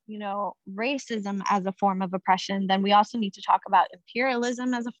about, you know, racism as a form of oppression, then we also need to talk about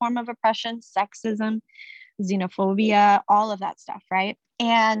imperialism as a form of oppression, sexism, xenophobia, all of that stuff, right?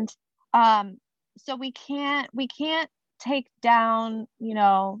 And so we can't take down, you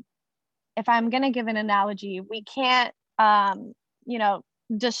know, if I'm going to give an analogy, we can't, you know,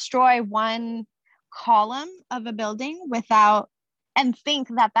 destroy one column of a building and think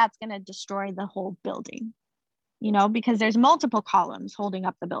that that's going to destroy the whole building, you know, because there's multiple columns holding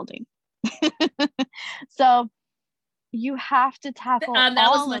up the building. So you have to tackle that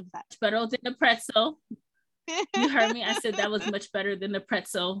all was of that. Much better than the pretzel. You heard me. I said that was much better than the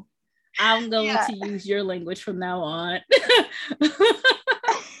pretzel. I'm going to use your language from now on.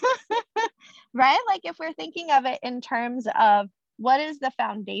 Right? Like if we're thinking of it in terms of what is the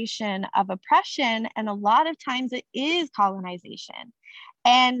foundation of oppression, and a lot of times it is colonization.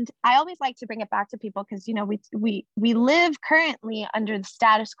 And I always like to bring it back to people because, you know, we live currently under the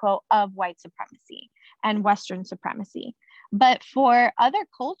status quo of white supremacy and Western supremacy. But for other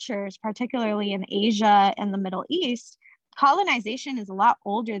cultures, particularly in Asia and the Middle East, colonization is a lot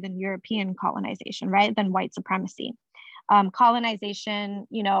older than European colonization, right? Than white supremacy. Colonization,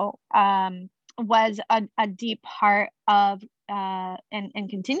 you know, was a deep part of, and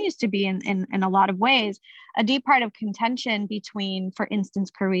continues to be in a lot of ways, a deep part of contention between, for instance,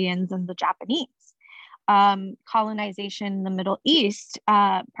 Koreans and the Japanese. Colonization in the Middle East,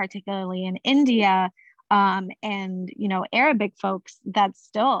 particularly in India, and, you know, Arabic folks, that's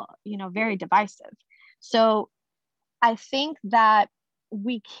still, you know, very divisive. So I think that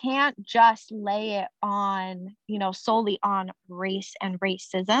we can't just lay it on, you know, solely on race and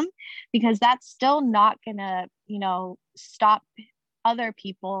racism, because that's still not gonna, you know, stop other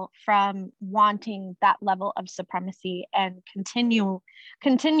people from wanting that level of supremacy and continual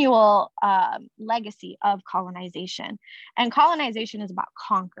legacy of colonization. And colonization is about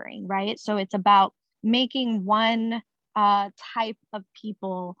conquering, right? So it's about making one type of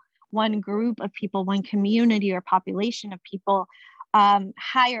people, one group of people, one community or population of people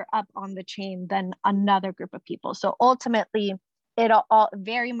higher up on the chain than another group of people. So ultimately, it all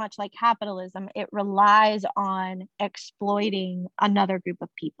very much like capitalism, it relies on exploiting another group of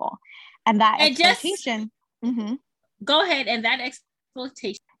people. And that exploitation. Go ahead. And that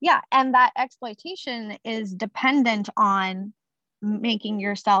exploitation. Yeah. And that exploitation is dependent on making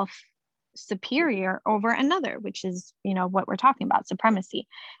yourself superior over another, which is, you know, what we're talking about, supremacy.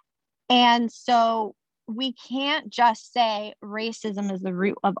 And so we can't just say racism is the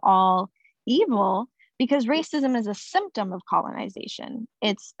root of all evil, because racism is a symptom of colonization.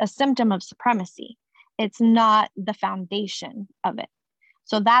 It's a symptom of supremacy. It's not the foundation of it.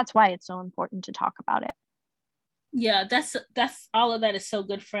 So that's why it's so important to talk about it. Yeah, that's all of that is so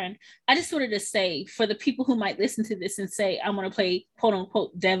good, friend. I just wanted to say, for the people who might listen to this and say, I'm going to play quote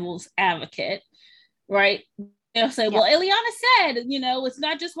unquote devil's advocate, right? They'll say, well, Ileana said, you know, it's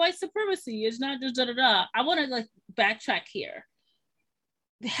not just white supremacy. It's not just da-da-da. I want to like backtrack here.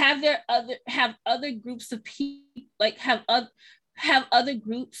 Have other groups of people, like have other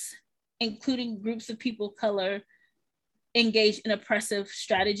groups, including groups of people of color, engage in oppressive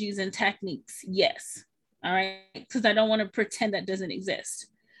strategies and techniques? Yes. All right. Because I don't want to pretend that doesn't exist.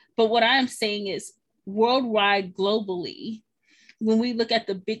 But what I'm saying is, worldwide, globally, when we look at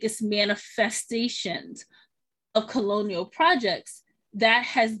the biggest manifestations of colonial projects, that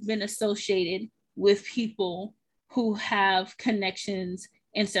has been associated with people who have connections,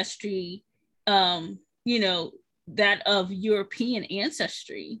 ancestry, you know, that of European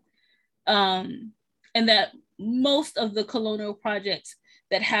ancestry. And that most of the colonial projects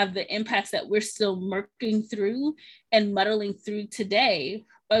that have the impacts that we're still murking through and muddling through today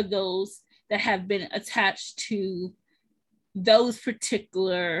are those that have been attached to those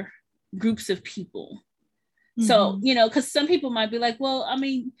particular groups of people. So, you know, because some people might be like, well, I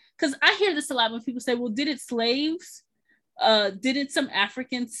mean, because I hear this a lot when people say, well, didn't slaves, didn't some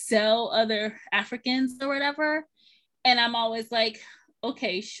Africans sell other Africans or whatever? And I'm always like,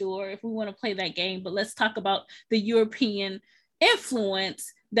 okay, sure, if we want to play that game, but let's talk about the European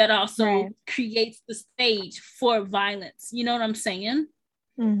influence that also creates the stage for violence. You know what I'm saying?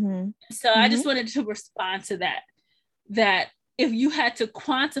 So I just wanted to respond to that if you had to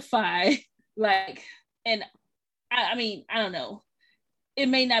quantify, like, and I mean, I don't know, it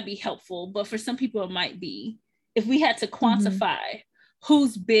may not be helpful, but for some people it might be. If we had to quantify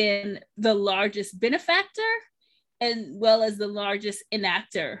who's been the largest benefactor as well as the largest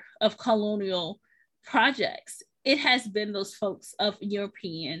enactor of colonial projects, it has been those folks of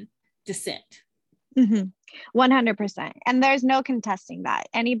European descent. 100%. And there's no contesting that.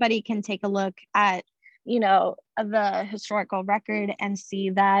 Anybody can take a look at, you know, the historical record and see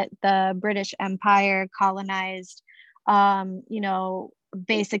that the British Empire colonized, you know,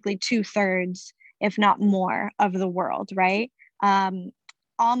 basically 2/3, if not more, of the world, right?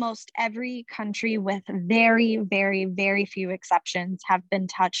 Almost every country, with very, very, very few exceptions, have been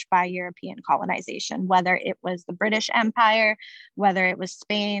touched by European colonization, whether it was the British Empire, whether it was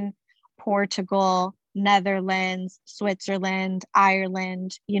Spain, Portugal, Netherlands, Switzerland,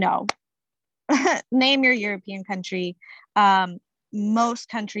 Ireland, you know, name your European country. Most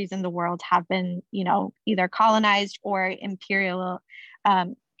countries in the world have been, you know, either colonized or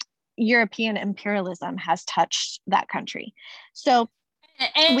European imperialism has touched that country. So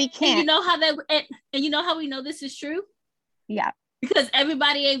we can't. And you know how and you know how we know this is true? Yeah. Because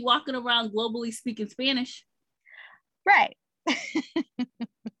everybody ain't walking around globally speaking Spanish. Right.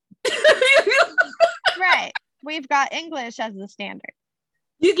 Right. We've got English as the standard.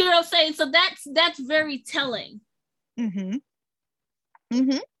 You get what I'm saying? So that's very telling.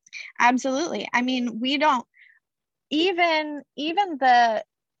 Absolutely. I mean, we don't even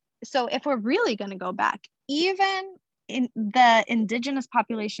so if we're really going to go back, even in the indigenous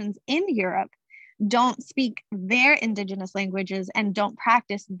populations in Europe don't speak their indigenous languages and don't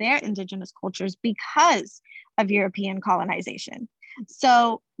practice their indigenous cultures because of European colonization.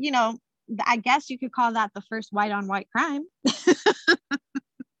 So, you know, I guess you could call that the first white on white crime.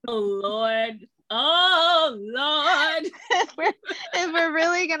 Oh Lord. if we're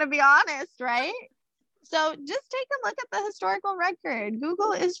really going to be honest, right? So just take a look at the historical record.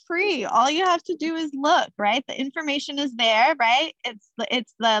 Google is free. All you have to do is look, right? The information is there, right?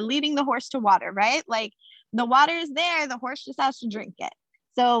 It's the leading the horse to water, right? Like the water is there, the horse just has to drink it.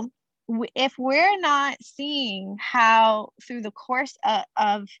 So if we're not seeing how through the course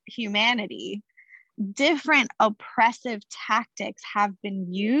of humanity, different oppressive tactics have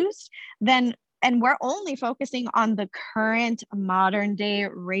been used, then and we're only focusing on the current modern day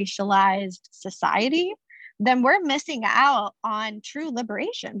racialized society, then we're missing out on true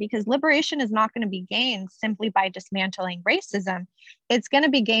liberation, because liberation is not going to be gained simply by dismantling racism. It's going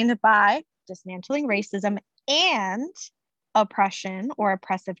to be gained by dismantling racism and oppression or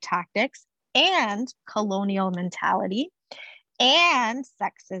oppressive tactics and colonial mentality and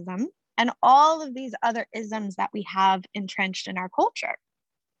sexism and all of these other isms that we have entrenched in our culture.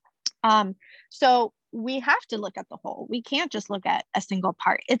 So we have to look at the whole. We can't just look at a single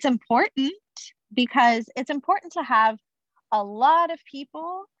part. It's important because it's important to have a lot of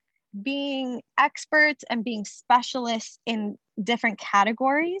people being experts and being specialists in different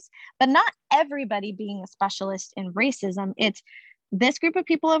categories, but not everybody being a specialist in racism. It's this group of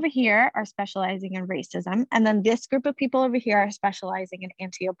people over here are specializing in racism, and then this group of people over here are specializing in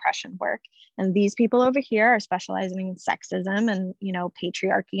anti-oppression work, and these people over here are specializing in sexism and, you know,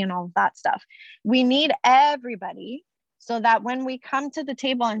 patriarchy and all of that stuff. We need everybody so that when we come to the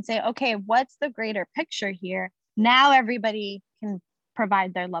table and say, okay, what's the greater picture here? Now everybody can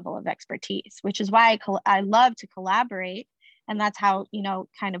provide their level of expertise, which is why I love to collaborate. And that's how, you know,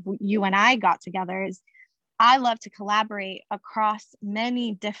 kind of you and I got together, is I love to collaborate across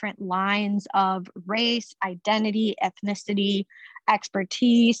many different lines of race, identity, ethnicity,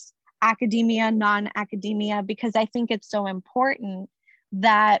 expertise, academia, non-academia, because I think it's so important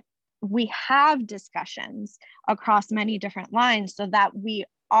that we have discussions across many different lines so that we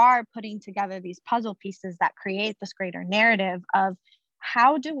are putting together these puzzle pieces that create this greater narrative of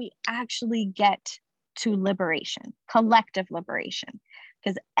how do we actually get to liberation, collective liberation,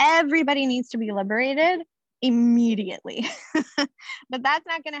 because everybody needs to be liberated immediately. But that's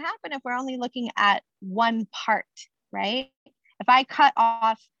not going to happen if we're only looking at one part, right? If I cut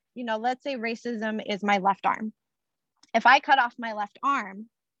off, you know, let's say racism is my left arm. If I cut off my left arm,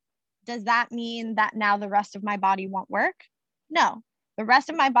 does that mean that now the rest of my body won't work? No, the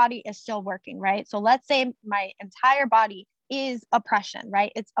rest of my body is still working, right? So let's say my entire body is oppression,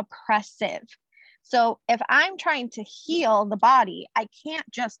 right? It's oppressive. So if I'm trying to heal the body, I can't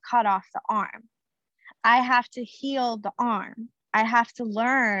just cut off the arm. I have to heal the arm. I have to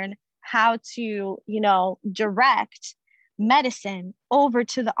learn how to, you know, direct medicine over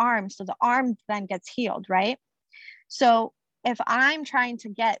to the arm so the arm then gets healed, right? So if I'm trying to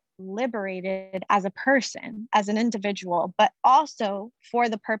get liberated as a person, as an individual, but also for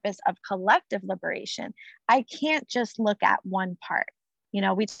the purpose of collective liberation, I can't just look at one part. You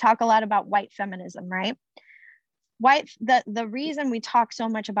know, we talk a lot about white feminism, right? The reason we talk so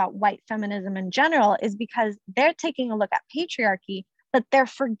much about white feminism in general is because they're taking a look at patriarchy, but they're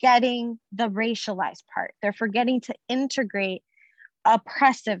forgetting the racialized part. They're forgetting to integrate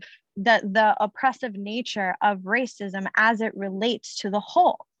the oppressive nature of racism as it relates to the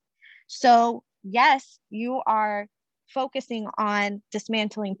whole. So yes, you are focusing on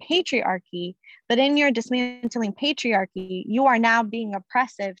dismantling patriarchy, but in your dismantling patriarchy, you are now being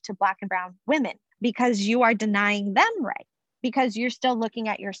oppressive to Black and brown women because you are denying them right, because you're still looking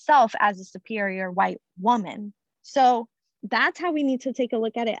at yourself as a superior white woman. So that's how we need to take a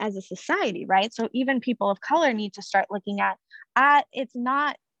look at it as a society, right? So even people of color need to start looking at it's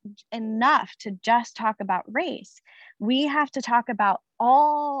not enough to just talk about race. We have to talk about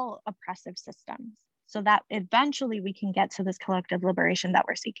all oppressive systems so that eventually we can get to this collective liberation that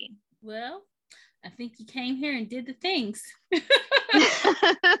we're seeking. Well, I think you came here and did the things.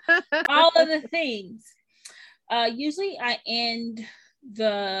 All of the things. Usually I end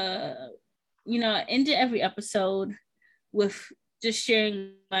every episode with just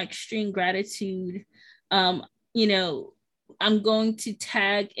sharing my extreme gratitude. I'm going to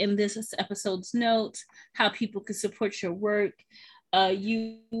tag in this episode's notes how people can support your work.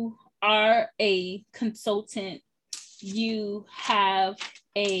 You are a consultant. You have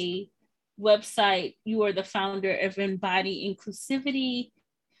a website. You are the founder of Embody Inclusivity.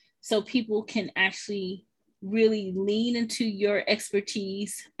 So people can actually really lean into your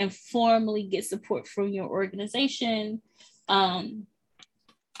expertise and formally get support from your organization. I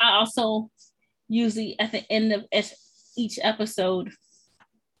also usually at the end of each episode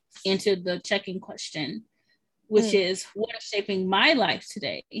enter the check-in question, which is what is shaping my life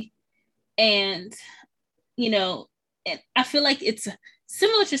today? And, and I feel like it's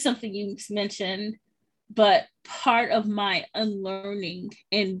similar to something you mentioned But part of my unlearning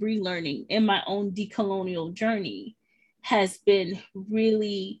and relearning in my own decolonial journey has been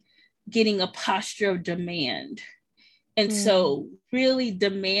really getting a posture of demand. And so really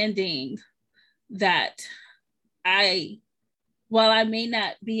demanding that while I may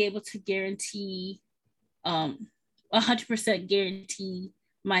not be able to guarantee 100% guarantee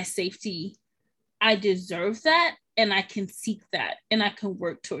my safety, I deserve that, and I can seek that, and I can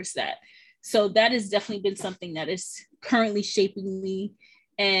work towards that. So that has definitely been something that is currently shaping me,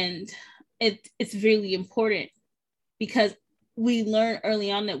 and it's really important because we learn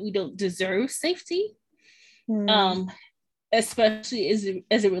early on that we don't deserve safety, especially as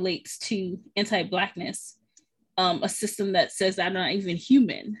it relates to anti-Blackness, a system that says I'm not even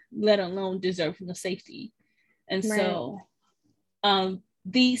human, let alone deserving of safety. And so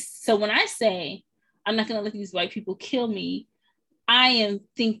so when I say I'm not going to let these white people kill me, I am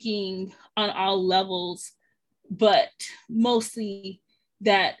thinking on all levels, but mostly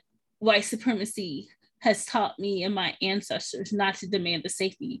that white supremacy has taught me and my ancestors not to demand the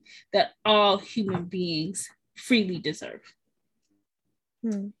safety that all human beings freely deserve.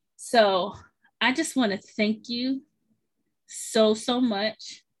 So I just want to thank you so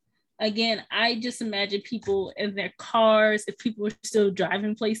much. Again, I just imagine people in their cars, if people are still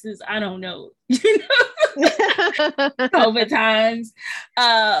driving places, I don't know, COVID times.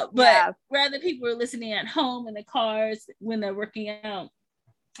 But rather people are listening at home in the cars when they're working out.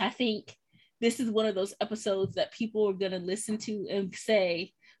 I think this is one of those episodes that people are going to listen to and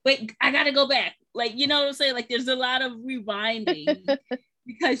say, wait, I got to go back. Like, you know what I'm saying? Like there's a lot of rewinding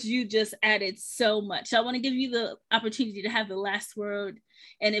because you just added so much. So I want to give you the opportunity to have the last word.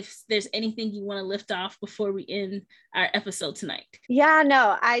 And if there's anything you want to lift off before we end our episode tonight. Yeah,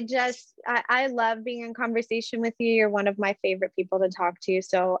 no, I love being in conversation with you. You're one of my favorite people to talk to.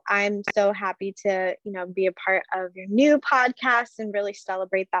 So I'm so happy to, be a part of your new podcast and really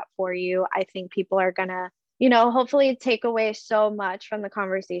celebrate that for you. I think people are going to, hopefully take away so much from the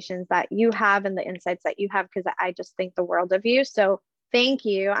conversations that you have and the insights that you have, because I just think the world of you. So thank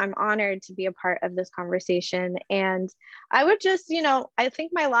you. I'm honored to be a part of this conversation. And I would just, I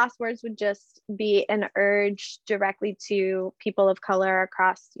think my last words would just be an urge directly to people of color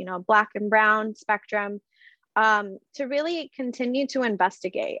across, Black and brown spectrum, to really continue to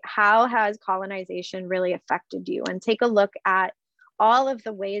investigate how has colonization really affected you, and take a look at all of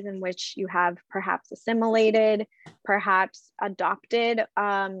the ways in which you have perhaps assimilated, perhaps adopted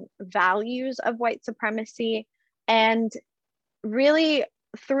values of white supremacy, and really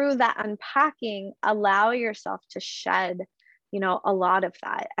through that unpacking, allow yourself to shed, a lot of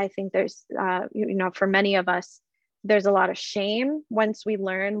that. I think there's, for many of us, there's a lot of shame once we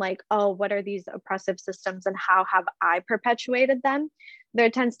learn like, oh, what are these oppressive systems and how have I perpetuated them? There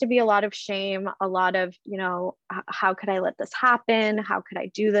tends to be a lot of shame, a lot of, how could I let this happen? How could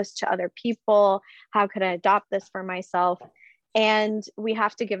I do this to other people? How could I adopt this for myself? And we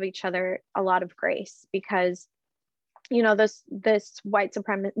have to give each other a lot of grace, because this white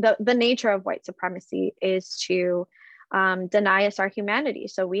supremacy, the nature of white supremacy is to deny us our humanity.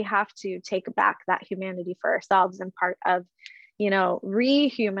 So we have to take back that humanity for ourselves. And part of,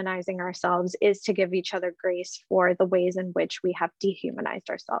 rehumanizing ourselves is to give each other grace for the ways in which we have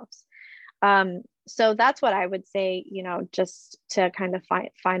dehumanized ourselves. So that's what I would say, just to kind of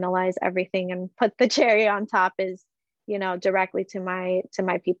finalize everything and put the cherry on top is, directly to my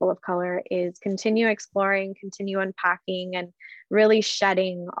people of color, is continue exploring, continue unpacking, and really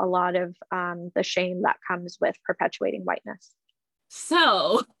shedding a lot of the shame that comes with perpetuating whiteness.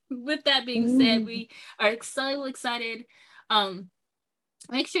 So with that being said, we are so excited.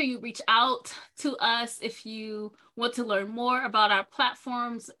 Make sure you reach out to us if you want to learn more about our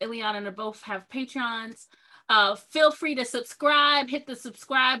platforms. Ileana and I both have Patreons. Feel free to subscribe, hit the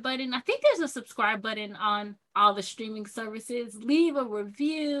subscribe button. I think there's a subscribe button on all the streaming services. Leave a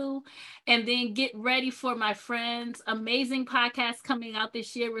review, and then get ready for my friends' amazing podcast coming out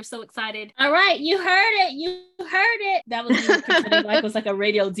this year. We're so excited. All right, you heard it. You heard it. That was me pretending like it was like a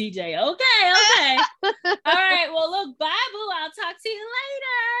radio DJ. Okay. All right. Well, look, bye, boo. I'll talk to you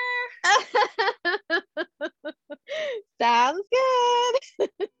later. Sounds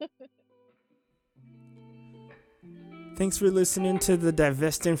good. Thanks for listening to the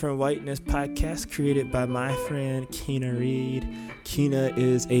Divesting from Whiteness podcast created by my friend Keena Reed. Keena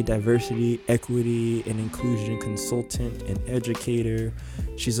is a diversity, equity, and inclusion consultant and educator.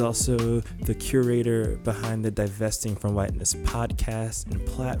 She's also the curator behind the Divesting from Whiteness podcast and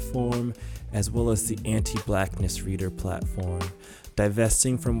platform, as well as the Anti-Blackness Reader platform.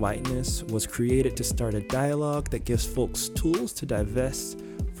 Divesting from Whiteness was created to start a dialogue that gives folks tools to divest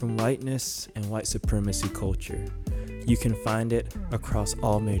from whiteness and white supremacy culture. You can find it across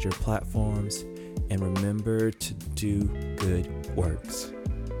all major platforms, and remember to do good works.